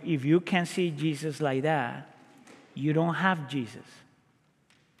tells you, if you can see Jesus like that, you don't have Jesus.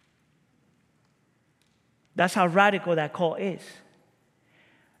 That's how radical that call is.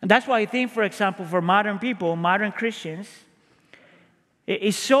 And that's why I think, for example, for modern people, modern Christians,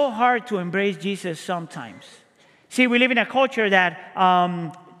 it's so hard to embrace Jesus sometimes. See, we live in a culture that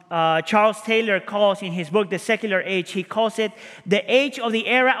Charles Taylor calls in his book, The Secular Age, he calls it the age of the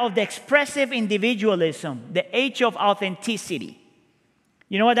era of the expressive individualism, the age of authenticity.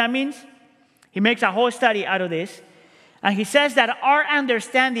 You know what that means? He makes a whole study out of this. And he says that our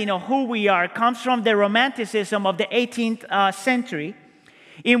understanding of who we are comes from the romanticism of the 18th century,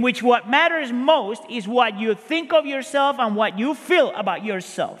 in which what matters most is what you think of yourself and what you feel about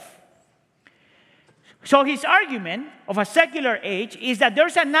yourself. So his argument of a secular age is that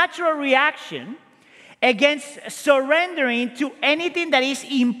there's a natural reaction against surrendering to anything that is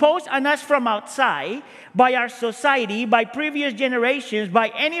imposed on us from outside by our society, by previous generations, by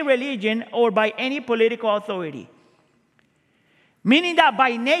any religion, or by any political authority. Meaning that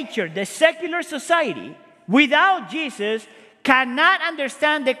by nature, the secular society, without Jesus, cannot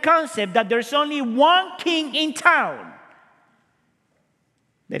understand the concept that there's only one king in town.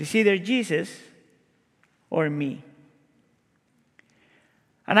 That is either Jesus or me.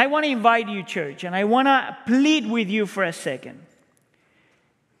 And I want to invite you, church, and I want to plead with you for a second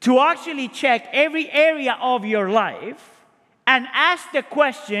to actually check every area of your life and ask the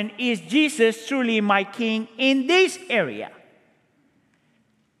question, is Jesus truly my king in this area?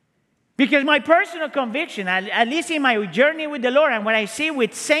 Because my personal conviction, at least in my journey with the Lord, and what I see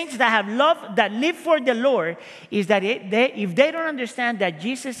with saints that have loved, that live for the Lord, is that if they don't understand that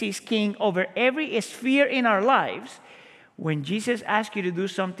Jesus is king over every sphere in our lives, when Jesus asks you to do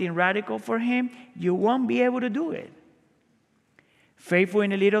something radical for him, you won't be able to do it. Faithful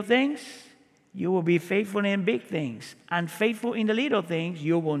in the little things, you will be faithful in big things. And faithful in the little things,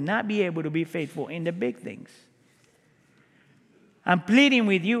 you will not be able to be faithful in the big things. I'm pleading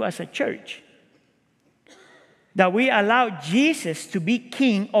with you as a church that we allow Jesus to be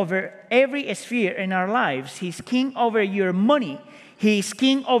king over every sphere in our lives. He's king over your money. He's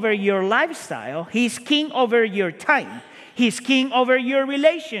king over your lifestyle. He's king over your time. He's king over your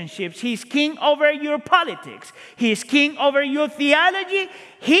relationships. He's king over your politics. He's king over your theology.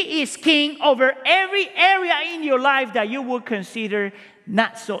 He is king over every area in your life that you would consider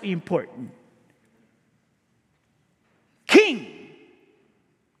not so important. King.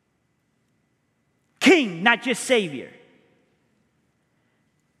 King, not just Savior.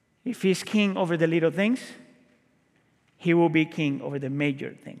 If he's king over the little things, he will be king over the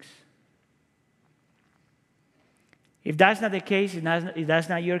major things. If that's not the case, if that's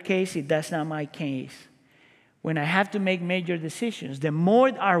not your case, if that's not my case, when I have to make major decisions, the more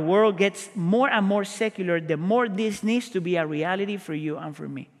our world gets more and more secular, the more this needs to be a reality for you and for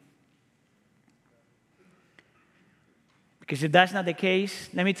me. Because if that's not the case,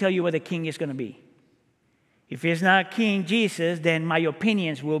 let me tell you what the king is going to be. If it's not King Jesus, then my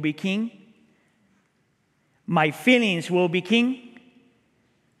opinions will be king. My feelings will be king.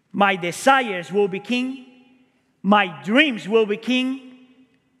 My desires will be king. My dreams will be king.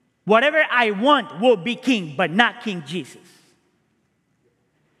 Whatever I want will be king, but not King Jesus.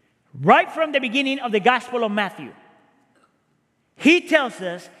 Right from the beginning of the Gospel of Matthew, he tells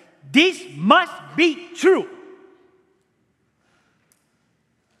us this must be true.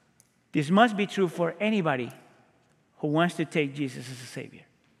 This must be true for anybody who wants to take Jesus as a Savior.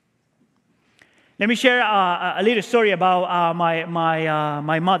 Let me share a little story about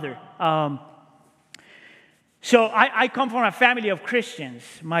my mother. So I come from a family of Christians.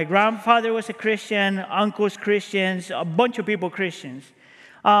 My grandfather was a Christian, uncles Christians, a bunch of people Christians.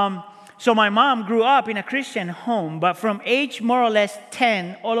 So my mom grew up in a Christian home, but from age more or less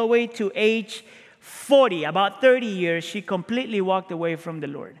 10 all the way to age 40, about 30 years, she completely walked away from the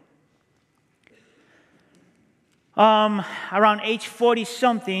Lord. Around age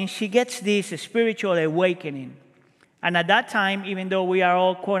 40-something, she gets this spiritual awakening. And at that time, even though we are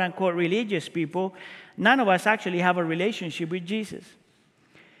all quote-unquote religious people, none of us actually have a relationship with Jesus.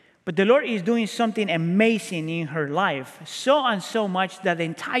 But the Lord is doing something amazing in her life, so much that the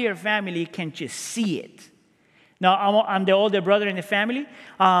entire family can just see it. Now, I'm the older brother in the family,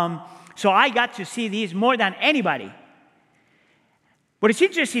 so I got to see this more than anybody. What is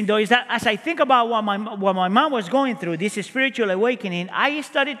interesting, though, is that as I think about what my mom was going through, this spiritual awakening, I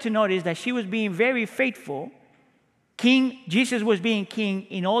started to notice that she was being very faithful. Jesus was being king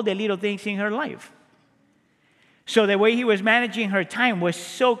in all the little things in her life. So the way he was managing her time was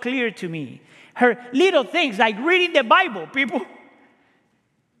so clear to me. Her little things, like reading the Bible, people.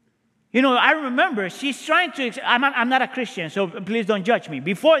 You know, I remember she's trying to, I'm not a Christian, so please don't judge me.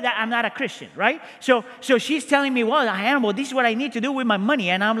 Before that, I'm not a Christian, right? So she's telling me, well, Hannibal, this is what I need to do with my money.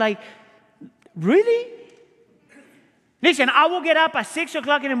 And I'm like, really? Listen, I will get up at 6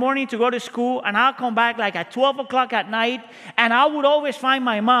 o'clock in the morning to go to school, and I'll come back like at 12 o'clock at night, and I would always find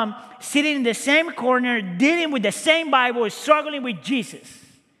my mom sitting in the same corner, dealing with the same Bible, struggling with Jesus.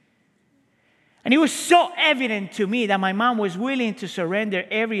 And it was so evident to me that my mom was willing to surrender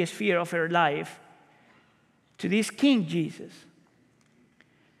every sphere of her life to this King Jesus.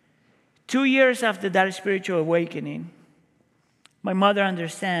 2 years after that spiritual awakening, my mother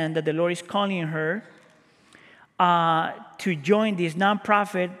understands that the Lord is calling her to join this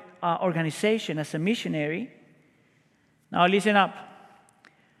nonprofit organization as a missionary. Now listen up.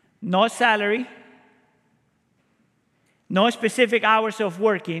 No salary, no specific hours of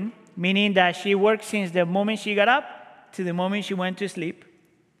working, meaning that she worked since the moment she got up to the moment she went to sleep.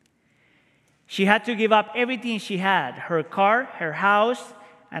 She had to give up everything she had, her car, her house,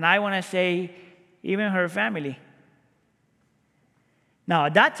 and I want to say even her family. Now,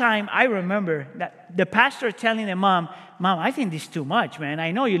 at that time, I remember that the pastor telling the mom, I think this is too much, man.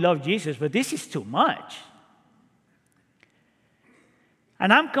 I know you love Jesus, but this is too much.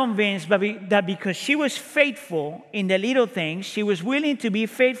 And I'm convinced that because she was faithful in the little things, she was willing to be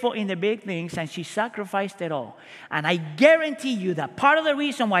faithful in the big things, and she sacrificed it all. And I guarantee you that part of the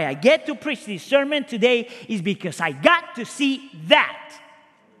reason why I get to preach this sermon today is because I got to see that.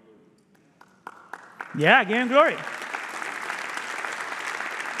 Yeah, give him glory.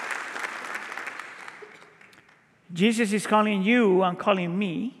 Jesus is calling you and calling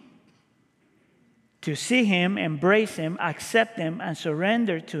me to see him, embrace him, accept him, and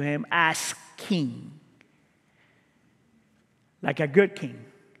surrender to him as king. Like a good king.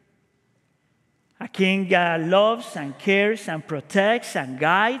 A king that loves and cares and protects and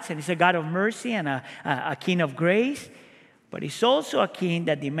guides, and he's a God of mercy and a king of grace. But he's also a king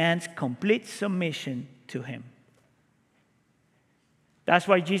that demands complete submission to him. That's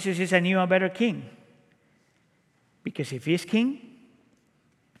why Jesus is a new and better king. Because if he's king,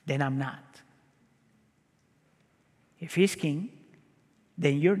 then I'm not. If he's king,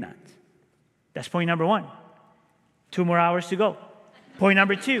 then you're not. That's point number one. 2 more hours to go. Point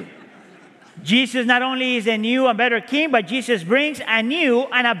number 2. Jesus not only is a new and better king, but Jesus brings a new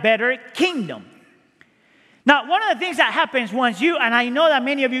and a better kingdom. Now, one of the things that happens once you, and I know that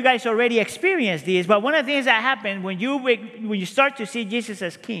many of you guys already experienced this, but one of the things that happens when you start to see Jesus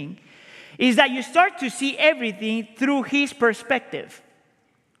as king is that you start to see everything through his perspective,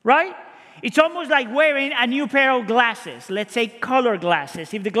 right? It's almost like wearing a new pair of glasses, let's say color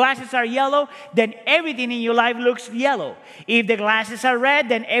glasses. If the glasses are yellow, then everything in your life looks yellow. If the glasses are red,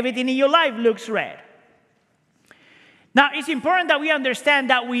 then everything in your life looks red. Now, it's important that we understand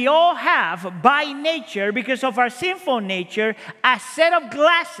that we all have, by nature, because of our sinful nature, a set of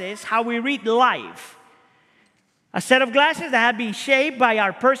glasses how we read life. A set of glasses that have been shaped by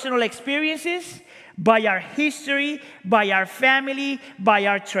our personal experiences, by our history, by our family, by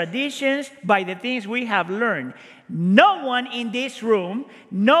our traditions, by the things we have learned. No one in this room,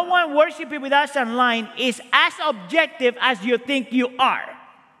 no one worshiping with us online is as objective as you think you are.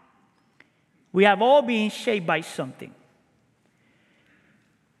 We have all been shaped by something.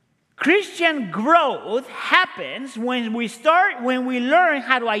 Christian growth happens when we learn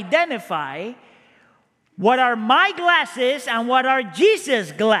how to identify what are my glasses and what are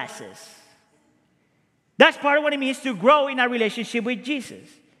Jesus' glasses. That's part of what it means to grow in our relationship with Jesus.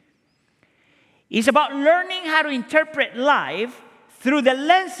 It's about learning how to interpret life through the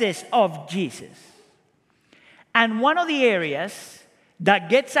lenses of Jesus. And one of the areas that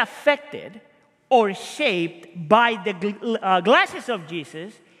gets affected or shaped by the glasses of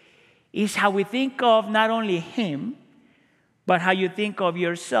Jesus is how we think of not only him, but how you think of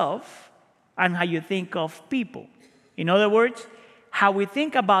yourself and how you think of people. In other words, how we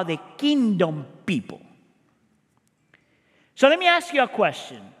think about the kingdom people. So let me ask you a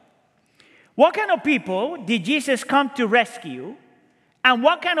question. What kind of people did Jesus come to rescue? And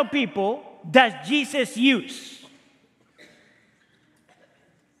what kind of people does Jesus use?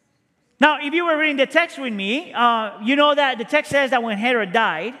 Now, if you were reading the text with me, you know that the text says that when Herod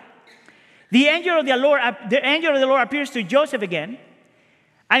died, the angel of the Lord appears to Joseph again,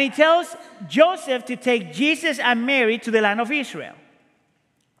 and he tells Joseph to take Jesus and Mary to the land of Israel.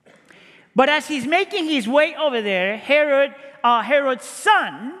 But as he's making his way over there, Herod's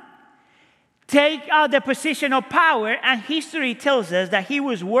son take the position of power, and history tells us that he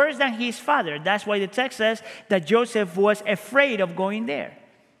was worse than his father. That's why the text says that Joseph was afraid of going there.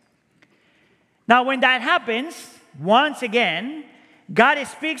 Now, when that happens, once again, God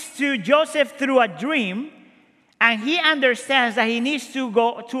speaks to Joseph through a dream, and he understands that he needs to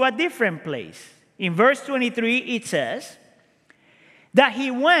go to a different place. In verse 23, it says that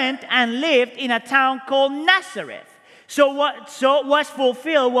he went and lived in a town called Nazareth. So was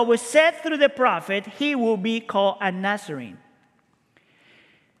fulfilled what was said through the prophet, he will be called a Nazarene.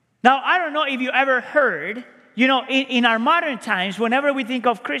 Now, I don't know if you ever heard, in our modern times, whenever we think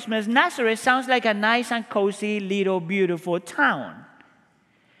of Christmas, Nazareth sounds like a nice and cozy little beautiful town.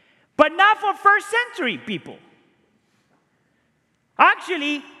 But not for first century people.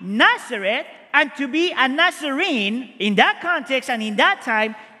 Actually, Nazareth, and to be a Nazarene in that context and in that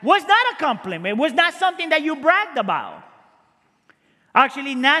time, was not a compliment. It was not something that you bragged about.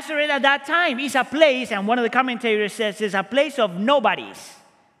 Actually, Nazareth at that time is a place, and one of the commentators says it's a place of nobodies.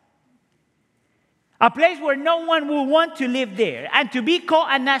 A place where no one will want to live there. And to be called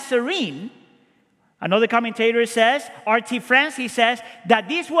a Nazarene, another commentator says, R.T. France, he says, that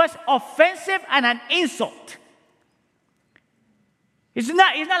this was offensive and an insult. It's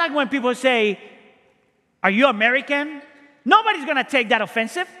not like when people say, "Are you American?" Nobody's going to take that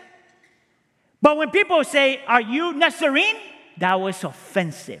offensive. But when people say, "Are you Nazarene?" that was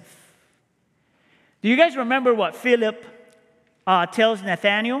offensive. Do you guys remember what Philip tells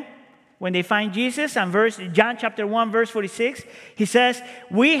Nathanael when they find Jesus? And John chapter 1, verse 46, he says,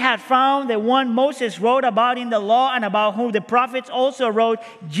 "We had found the one Moses wrote about in the law and about whom the prophets also wrote,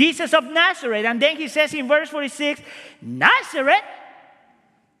 Jesus of Nazareth." And then he says in verse 46, "Nazareth?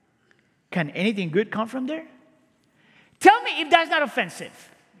 Can anything good come from there?" Tell me if that's not offensive.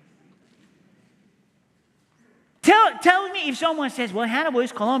 Tell me if someone says, "Well, Hannibal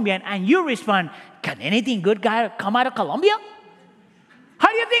is Colombian," and you respond, "Can anything good come out of Colombia?" How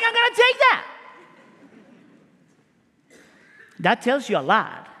do you think I'm going to take that? That tells you a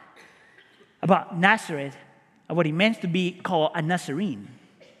lot about Nazareth and what it meant to be called a Nazarene.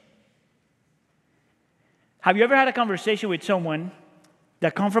 Have you ever had a conversation with someone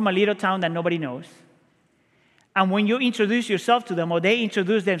that comes from a little town that nobody knows? And when you introduce yourself to them, or they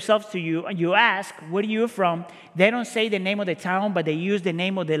introduce themselves to you, and you ask, "Where are you from?" they don't say the name of the town, but they use the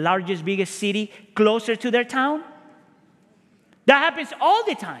name of the largest, biggest city closer to their town. That happens all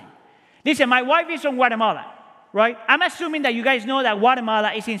the time. Listen, my wife is from Guatemala, right? I'm assuming that you guys know that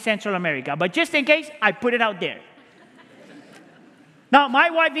Guatemala is in Central America, but just in case, I put it out there. Now, my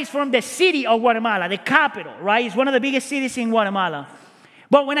wife is from the city of Guatemala, the capital, right? It's one of the biggest cities in Guatemala.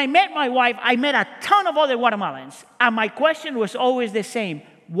 But when I met my wife, I met a ton of other Guatemalans. And my question was always the same: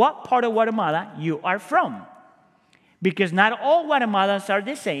 what part of Guatemala you are from? Because not all Guatemalans are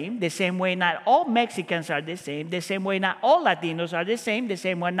the same way not all Mexicans are the same way not all Latinos are the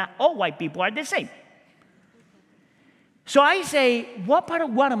same way not all white people are the same. So I say, "What part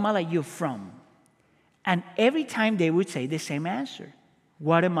of Guatemala are you from?" And every time they would say the same answer: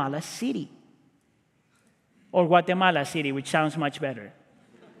 Guatemala City. Or Guatemala City, which sounds much better.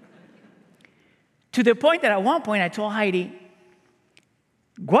 To the point that at one point I told Heidi,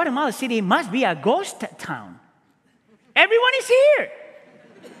 Guatemala City must be a ghost town. Everyone is here.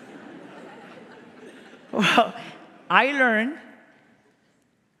 Well, I learned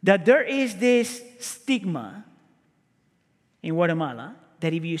that there is this stigma in Guatemala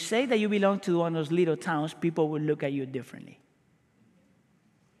that if you say that you belong to one of those little towns, people will look at you differently.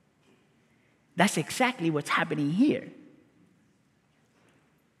 That's exactly what's happening here.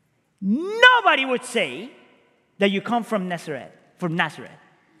 Nobody would say that you come from Nazareth.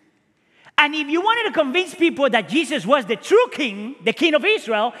 And if you wanted to convince people that Jesus was the true king, the king of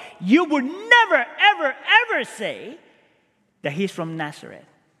Israel, you would never, ever, ever say that he's from Nazareth.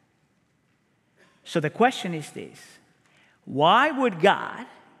 So the question is this: why would God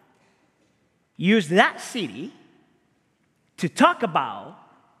use that city to talk about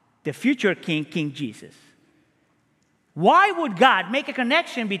the future king, King Jesus? Why would God make a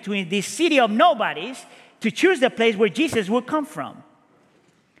connection between this city of nobodies to choose the place where Jesus would come from?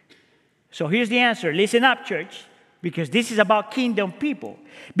 So here's the answer. Listen up, church, because this is about kingdom people.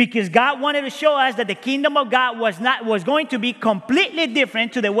 Because God wanted to show us that the kingdom of God was going to be completely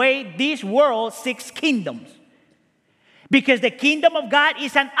different to the way this world seeks kingdoms. Because the kingdom of God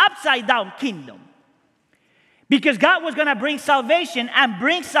is an upside-down kingdom. Because God was going to bring salvation, and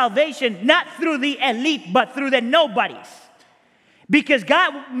bring salvation not through the elite, but through the nobodies. Because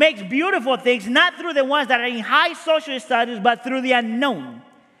God makes beautiful things not through the ones that are in high social status, but through the unknown.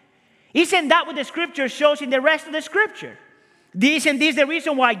 Isn't that what the scripture shows in the rest of the scripture? Isn't this the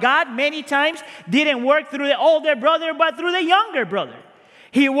reason why God many times didn't work through the older brother, but through the younger brother?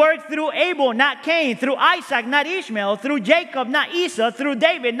 He worked through Abel, not Cain, through Isaac, not Ishmael, through Jacob, not Esau, through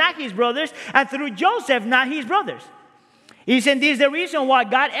David, not his brothers, and through Joseph, not his brothers. Isn't this the reason why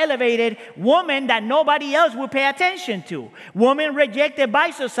God elevated women that nobody else would pay attention to? Women rejected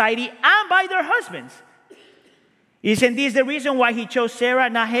by society and by their husbands. Isn't this the reason why he chose Sarah,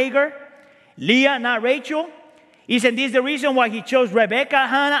 not Hagar? Leah, not Rachel? Isn't this the reason why he chose Rebecca,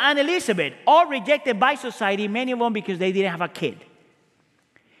 Hannah, and Elizabeth? All rejected by society, many of them because they didn't have a kid.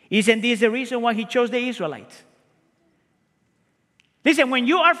 Isn't this the reason why he chose the Israelites? Listen, when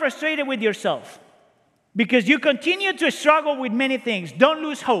you are frustrated with yourself because you continue to struggle with many things, don't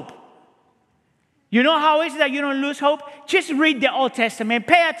lose hope. You know how is it that you don't lose hope? Just read the Old Testament,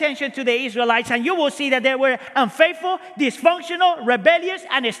 pay attention to the Israelites, and you will see that they were unfaithful, dysfunctional, rebellious,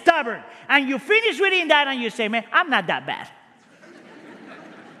 and stubborn. And you finish reading that and you say, man, I'm not that bad.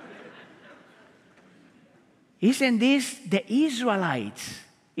 Isn't this the Israelites?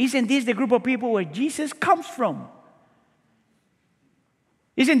 Isn't this the group of people where Jesus comes from?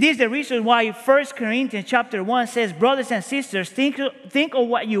 Isn't this the reason why 1 Corinthians chapter 1 says, brothers and sisters, think of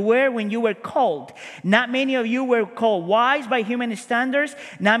what you were when you were called. Not many of you were called wise by human standards.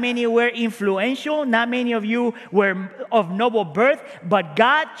 Not many were influential. Not many of you were of noble birth. But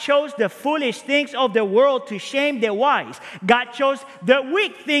God chose the foolish things of the world to shame the wise. God chose the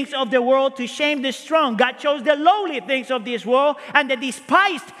weak things of the world to shame the strong. God chose the lowly things of this world and the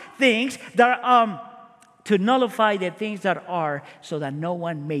despised things that are to nullify the things that are, so that no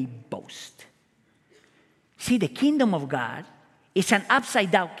one may boast. See, the kingdom of God is an upside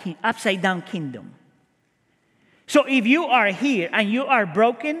down kingdom. So if you are here and you are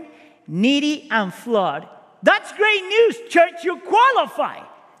broken, needy, and flawed, that's great news, church. You qualify.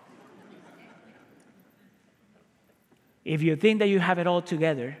 If you think that you have it all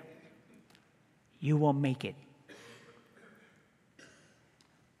together, you won't make it.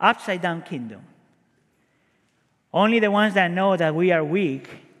 Upside down kingdom. Only the ones that know that we are weak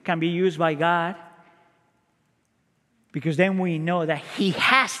can be used by God, because then we know that He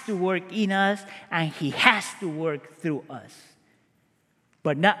has to work in us and He has to work through us.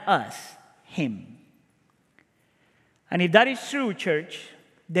 But not us, Him. And if that is true, church,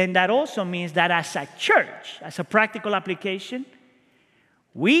 then that also means that as a church, as a practical application,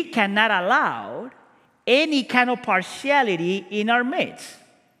 we cannot allow any kind of partiality in our midst.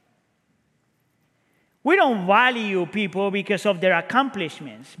 We don't value people because of their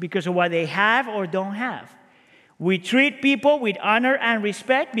accomplishments, because of what they have or don't have. We treat people with honor and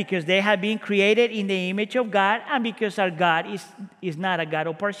respect because they have been created in the image of God and because our God is not a God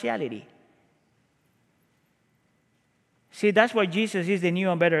of partiality. See, that's why Jesus is the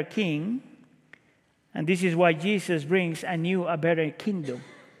new and better King, and this is why Jesus brings a new and better kingdom.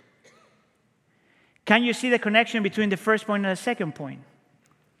 Can you see the connection between the first point and the second point?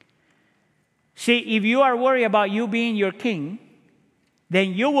 See, if you are worried about you being your king,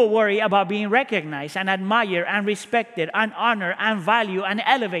 then you will worry about being recognized and admired and respected and honored and valued and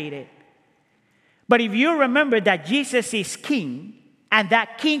elevated. But if you remember that Jesus is king and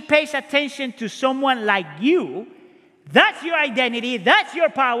that king pays attention to someone like you, that's your identity, that's your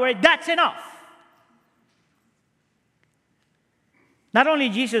power, that's enough. Not only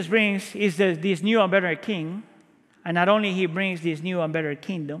Jesus brings this new and better king, and not only he brings this new and better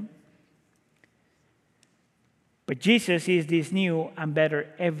kingdom, but Jesus is this new and better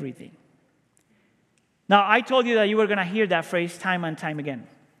everything. Now, I told you that you were going to hear that phrase time and time again.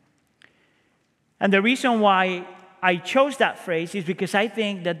 And the reason why I chose that phrase is because I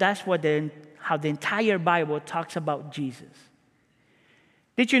think that that's how the entire Bible talks about Jesus.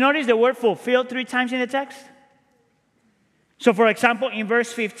 Did you notice the word fulfilled 3 times in the text? So, for example, in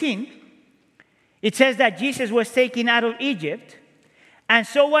verse 15, it says that Jesus was taken out of Egypt, and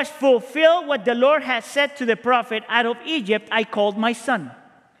so was fulfilled what the Lord had said to the prophet, out of Egypt I called my son.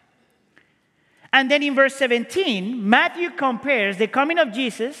 And then in verse 17, Matthew compares the coming of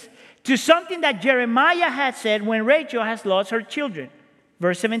Jesus to something that Jeremiah had said when Rachel has lost her children.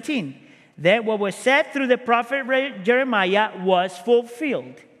 Verse 17, then what was said through the prophet Jeremiah was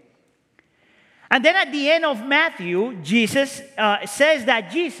fulfilled. And then at the end of Matthew, Jesus says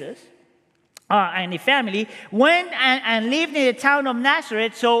that Jesus and the family went and lived in the town of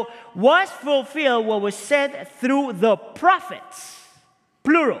Nazareth, so was fulfilled what was said through the prophets,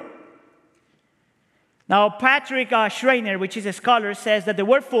 plural. Now, Patrick Schreiner, which is a scholar, says that the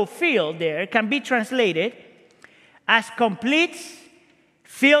word fulfilled there can be translated as completes,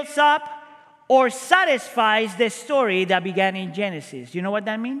 fills up, or satisfies the story that began in Genesis. You know what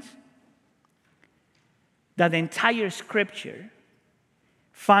that means? that the entire Scripture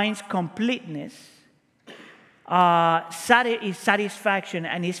finds completeness, satisfaction,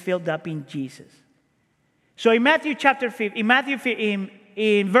 and is filled up in Jesus. So in Matthew chapter 5,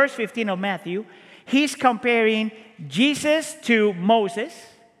 in verse 15 of Matthew, he's comparing Jesus to Moses,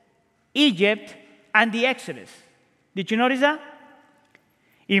 Egypt, and the Exodus. Did you notice that?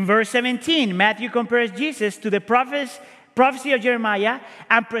 In verse 17, Matthew compares Jesus to the prophecy of Jeremiah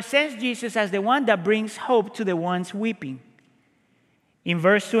and presents Jesus as the one that brings hope to the ones weeping. In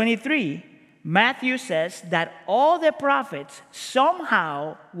verse 23, Matthew says that all the prophets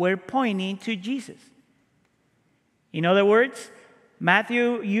somehow were pointing to Jesus. In other words,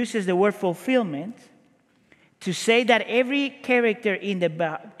 Matthew uses the word fulfillment to say that every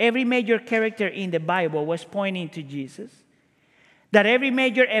major character in the Bible was pointing to Jesus, that every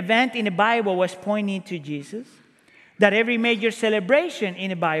major event in the Bible was pointing to Jesus, that every major celebration in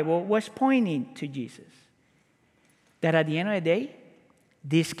the Bible was pointing to Jesus. That at the end of the day,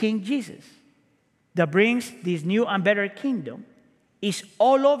 this King Jesus that brings this new and better kingdom is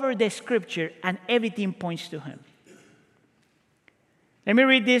all over the Scripture, and everything points to him. Let me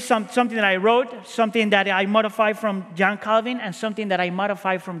read this, something that I wrote, something that I modified from John Calvin, and something that I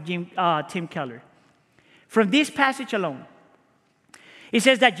modified from Tim Keller. From this passage alone, it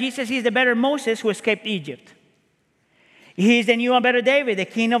says that Jesus is the better Moses who escaped Egypt. He is the new and better David, the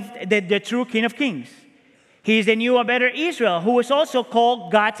king of the true King of Kings. He is the new and better Israel, who was also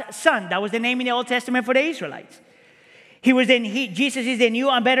called God's son. That was the name in the Old Testament for the Israelites. Jesus is the new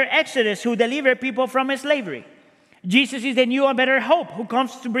and better Exodus, who delivered people from slavery. Jesus is the new and better hope, who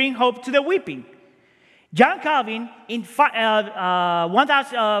comes to bring hope to the weeping. John Calvin, in around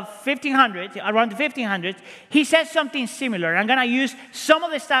the 1500s, he says something similar. I'm going to use some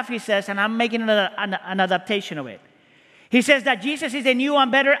of the stuff he says, and I'm making an adaptation of it. He says that Jesus is the new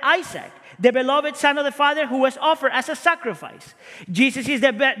and better Isaac, the beloved son of the Father who was offered as a sacrifice. Jesus is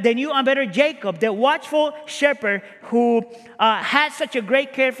the new and better Jacob, the watchful shepherd who had such a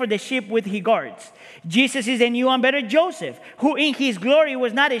great care for the sheep which he guards. Jesus is the new and better Joseph, who in his glory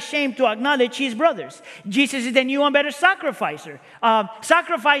was not ashamed to acknowledge his brothers. Jesus is the new and better sacrificer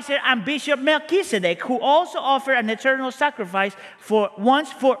and Bishop Melchizedek, who also offered an eternal sacrifice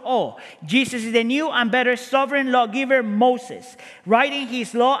once for all. Jesus is the new and better sovereign lawgiver Moses, writing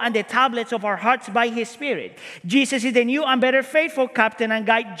his law on the tablets of our hearts by his Spirit. Jesus is the new and better faithful captain and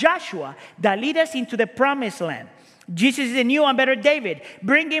guide Joshua that lead us into the promised land. Jesus is the new and better David,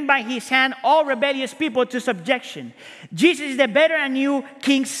 bringing by his hand all rebellious people to subjection. Jesus is the better and new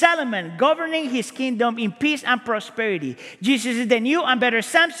King Solomon, governing his kingdom in peace and prosperity. Jesus is the new and better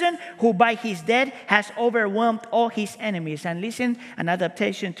Samson, who by his death has overwhelmed all his enemies. And listen, an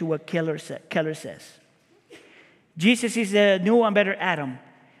adaptation to what Keller says. Jesus is the new and better Adam,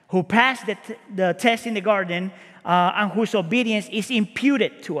 who passed the test in the garden and whose obedience is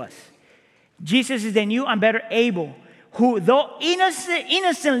imputed to us. Jesus is the new and better Abel, who, though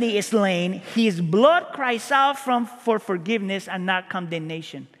innocently slain, his blood cries out for forgiveness and not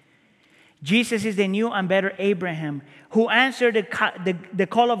condemnation. Jesus is the new and better Abraham, who answered the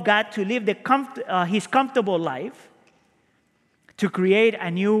call of God to live his comfortable life, to create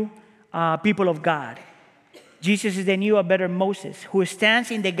a new people of God. Jesus is the new and better Moses, who stands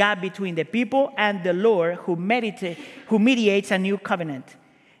in the gap between the people and the Lord, who mediates a new covenant.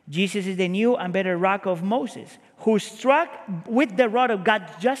 Jesus is the new and better rock of Moses, who struck with the rod of God's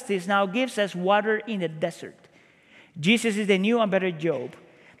justice now gives us water in the desert. Jesus is the new and better Job,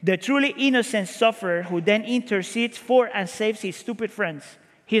 the truly innocent sufferer who then intercedes for and saves his stupid friends.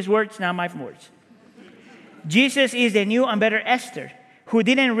 His words, not my words. Jesus is the new and better Esther, who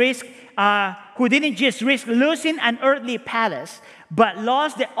didn't just risk losing an earthly palace, but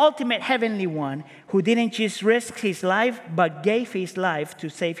lost the ultimate heavenly one, who didn't just risk his life, but gave his life to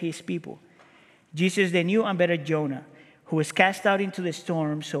save his people. Jesus is the new and better Jonah, who was cast out into the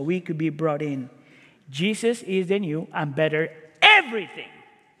storm so we could be brought in. Jesus is the new and better everything.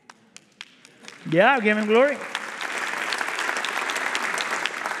 Yeah, give him glory.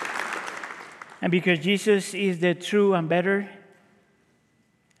 And because Jesus is the true and better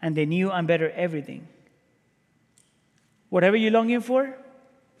and the new and better everything, whatever you're longing for,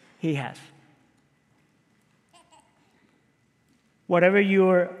 he has. Whatever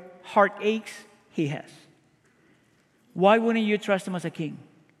your heart aches, he has. Why wouldn't you trust him as a king?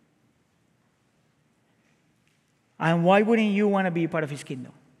 And why wouldn't you want to be part of his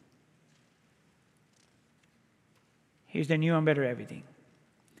kingdom? He's the new and better everything.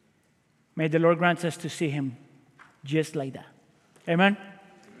 May the Lord grant us to see him just like that. Amen?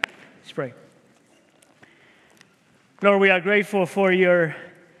 Let's pray. Lord, we are grateful for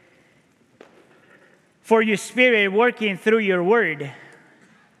for your Spirit working through your word.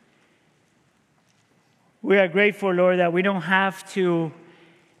 We are grateful, Lord, that we don't have to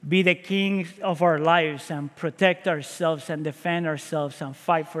be the king of our lives and protect ourselves and defend ourselves and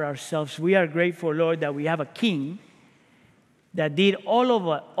fight for ourselves. We are grateful, Lord, that we have a king that did all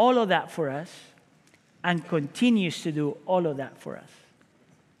of that for us and continues to do all of that for us.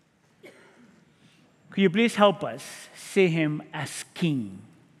 Could you please help us see him as king?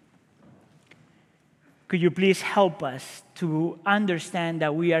 Could you please help us to understand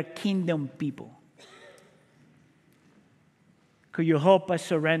that we are kingdom people? Could you help us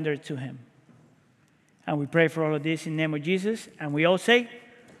surrender to him? And we pray for all of this in the name of Jesus. And we all say,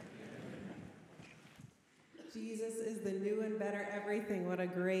 Jesus is the new and better everything. What a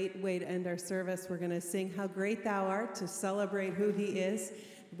great way to end our service. We're going to sing How Great Thou Art to celebrate who he is.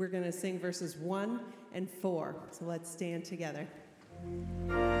 We're going to sing verses 1 and 4. So let's stand together.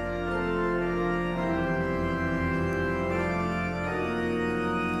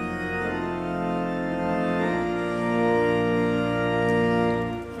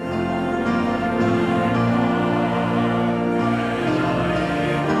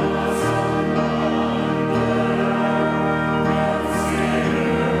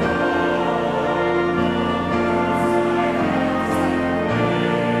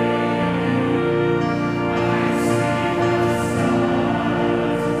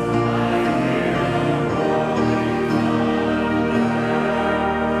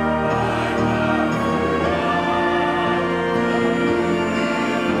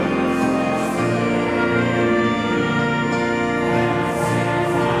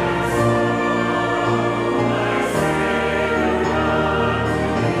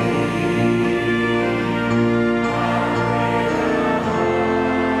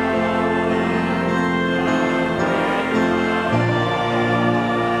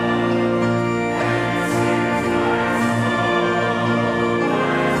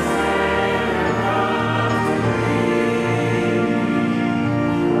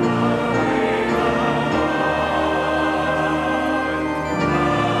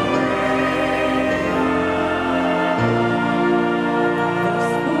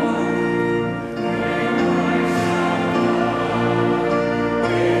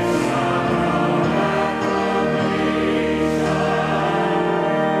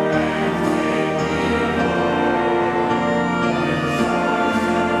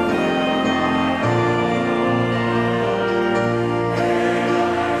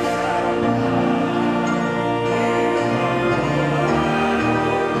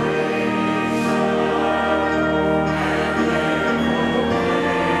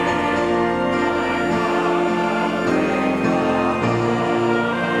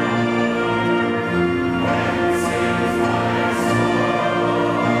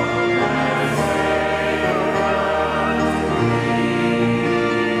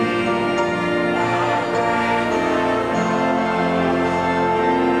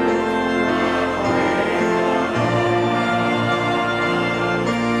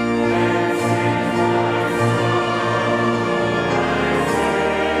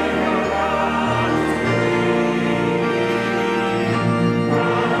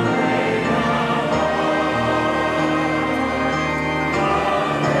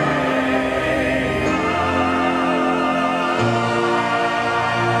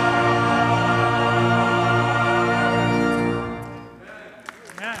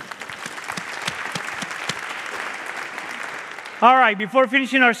 All right, before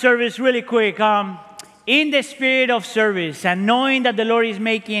finishing our service, really quick, in the spirit of service and knowing that the Lord is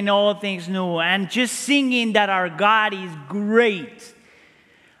making all things new and just singing that our God is great,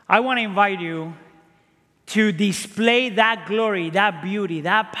 I want to invite you to display that glory, that beauty,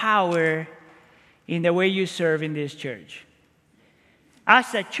 that power in the way you serve in this church.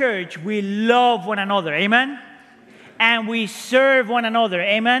 As a church, we love one another, amen? And we serve one another,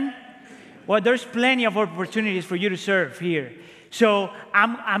 amen? Well, there's plenty of opportunities for you to serve here. So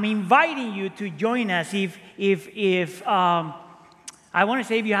I'm inviting you to join us if I want to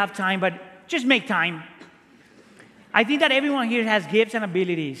say if you have time, but just make time. I think that everyone here has gifts and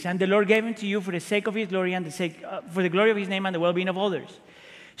abilities, and the Lord gave them to you for the sake of His glory and for the glory of His name and the well-being of others.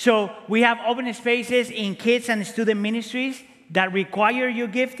 So we have open spaces in kids and student ministries that require your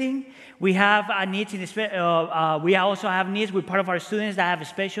gifting. We have needs we also have needs with part of our students that have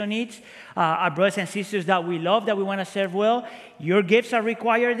special needs. Our brothers and sisters that we love, that we want to serve well. Your gifts are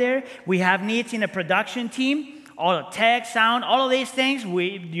required there. We have needs in a production team. all the tech, sound, all of these things.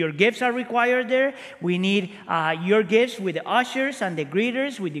 Your gifts are required there. We need your gifts with the ushers and the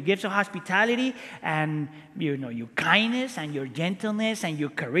greeters, with the gifts of hospitality and your kindness and your gentleness and your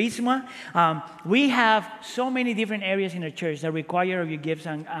charisma. We have so many different areas in the church that require your gifts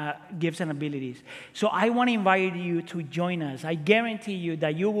and abilities. So I want to invite you to join us. I guarantee you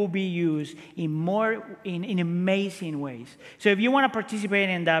that you will be used in amazing ways. So if you want to participate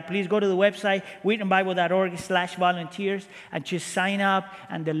in that, please go to the website, wheatonbible.org/volunteers, and just sign up,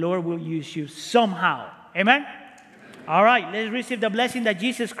 and the Lord will use you somehow. Amen? All right, let's receive the blessing that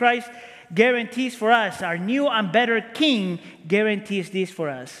Jesus Christ guarantees for us. Our new and better King guarantees this for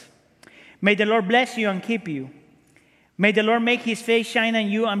us. May the Lord bless you and keep you. May the Lord make his face shine on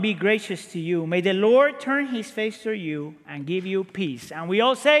you and be gracious to you. May the Lord turn his face to you and give you peace. And we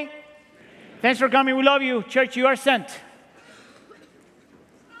all say, thanks for coming. We love you. Church, you are sent.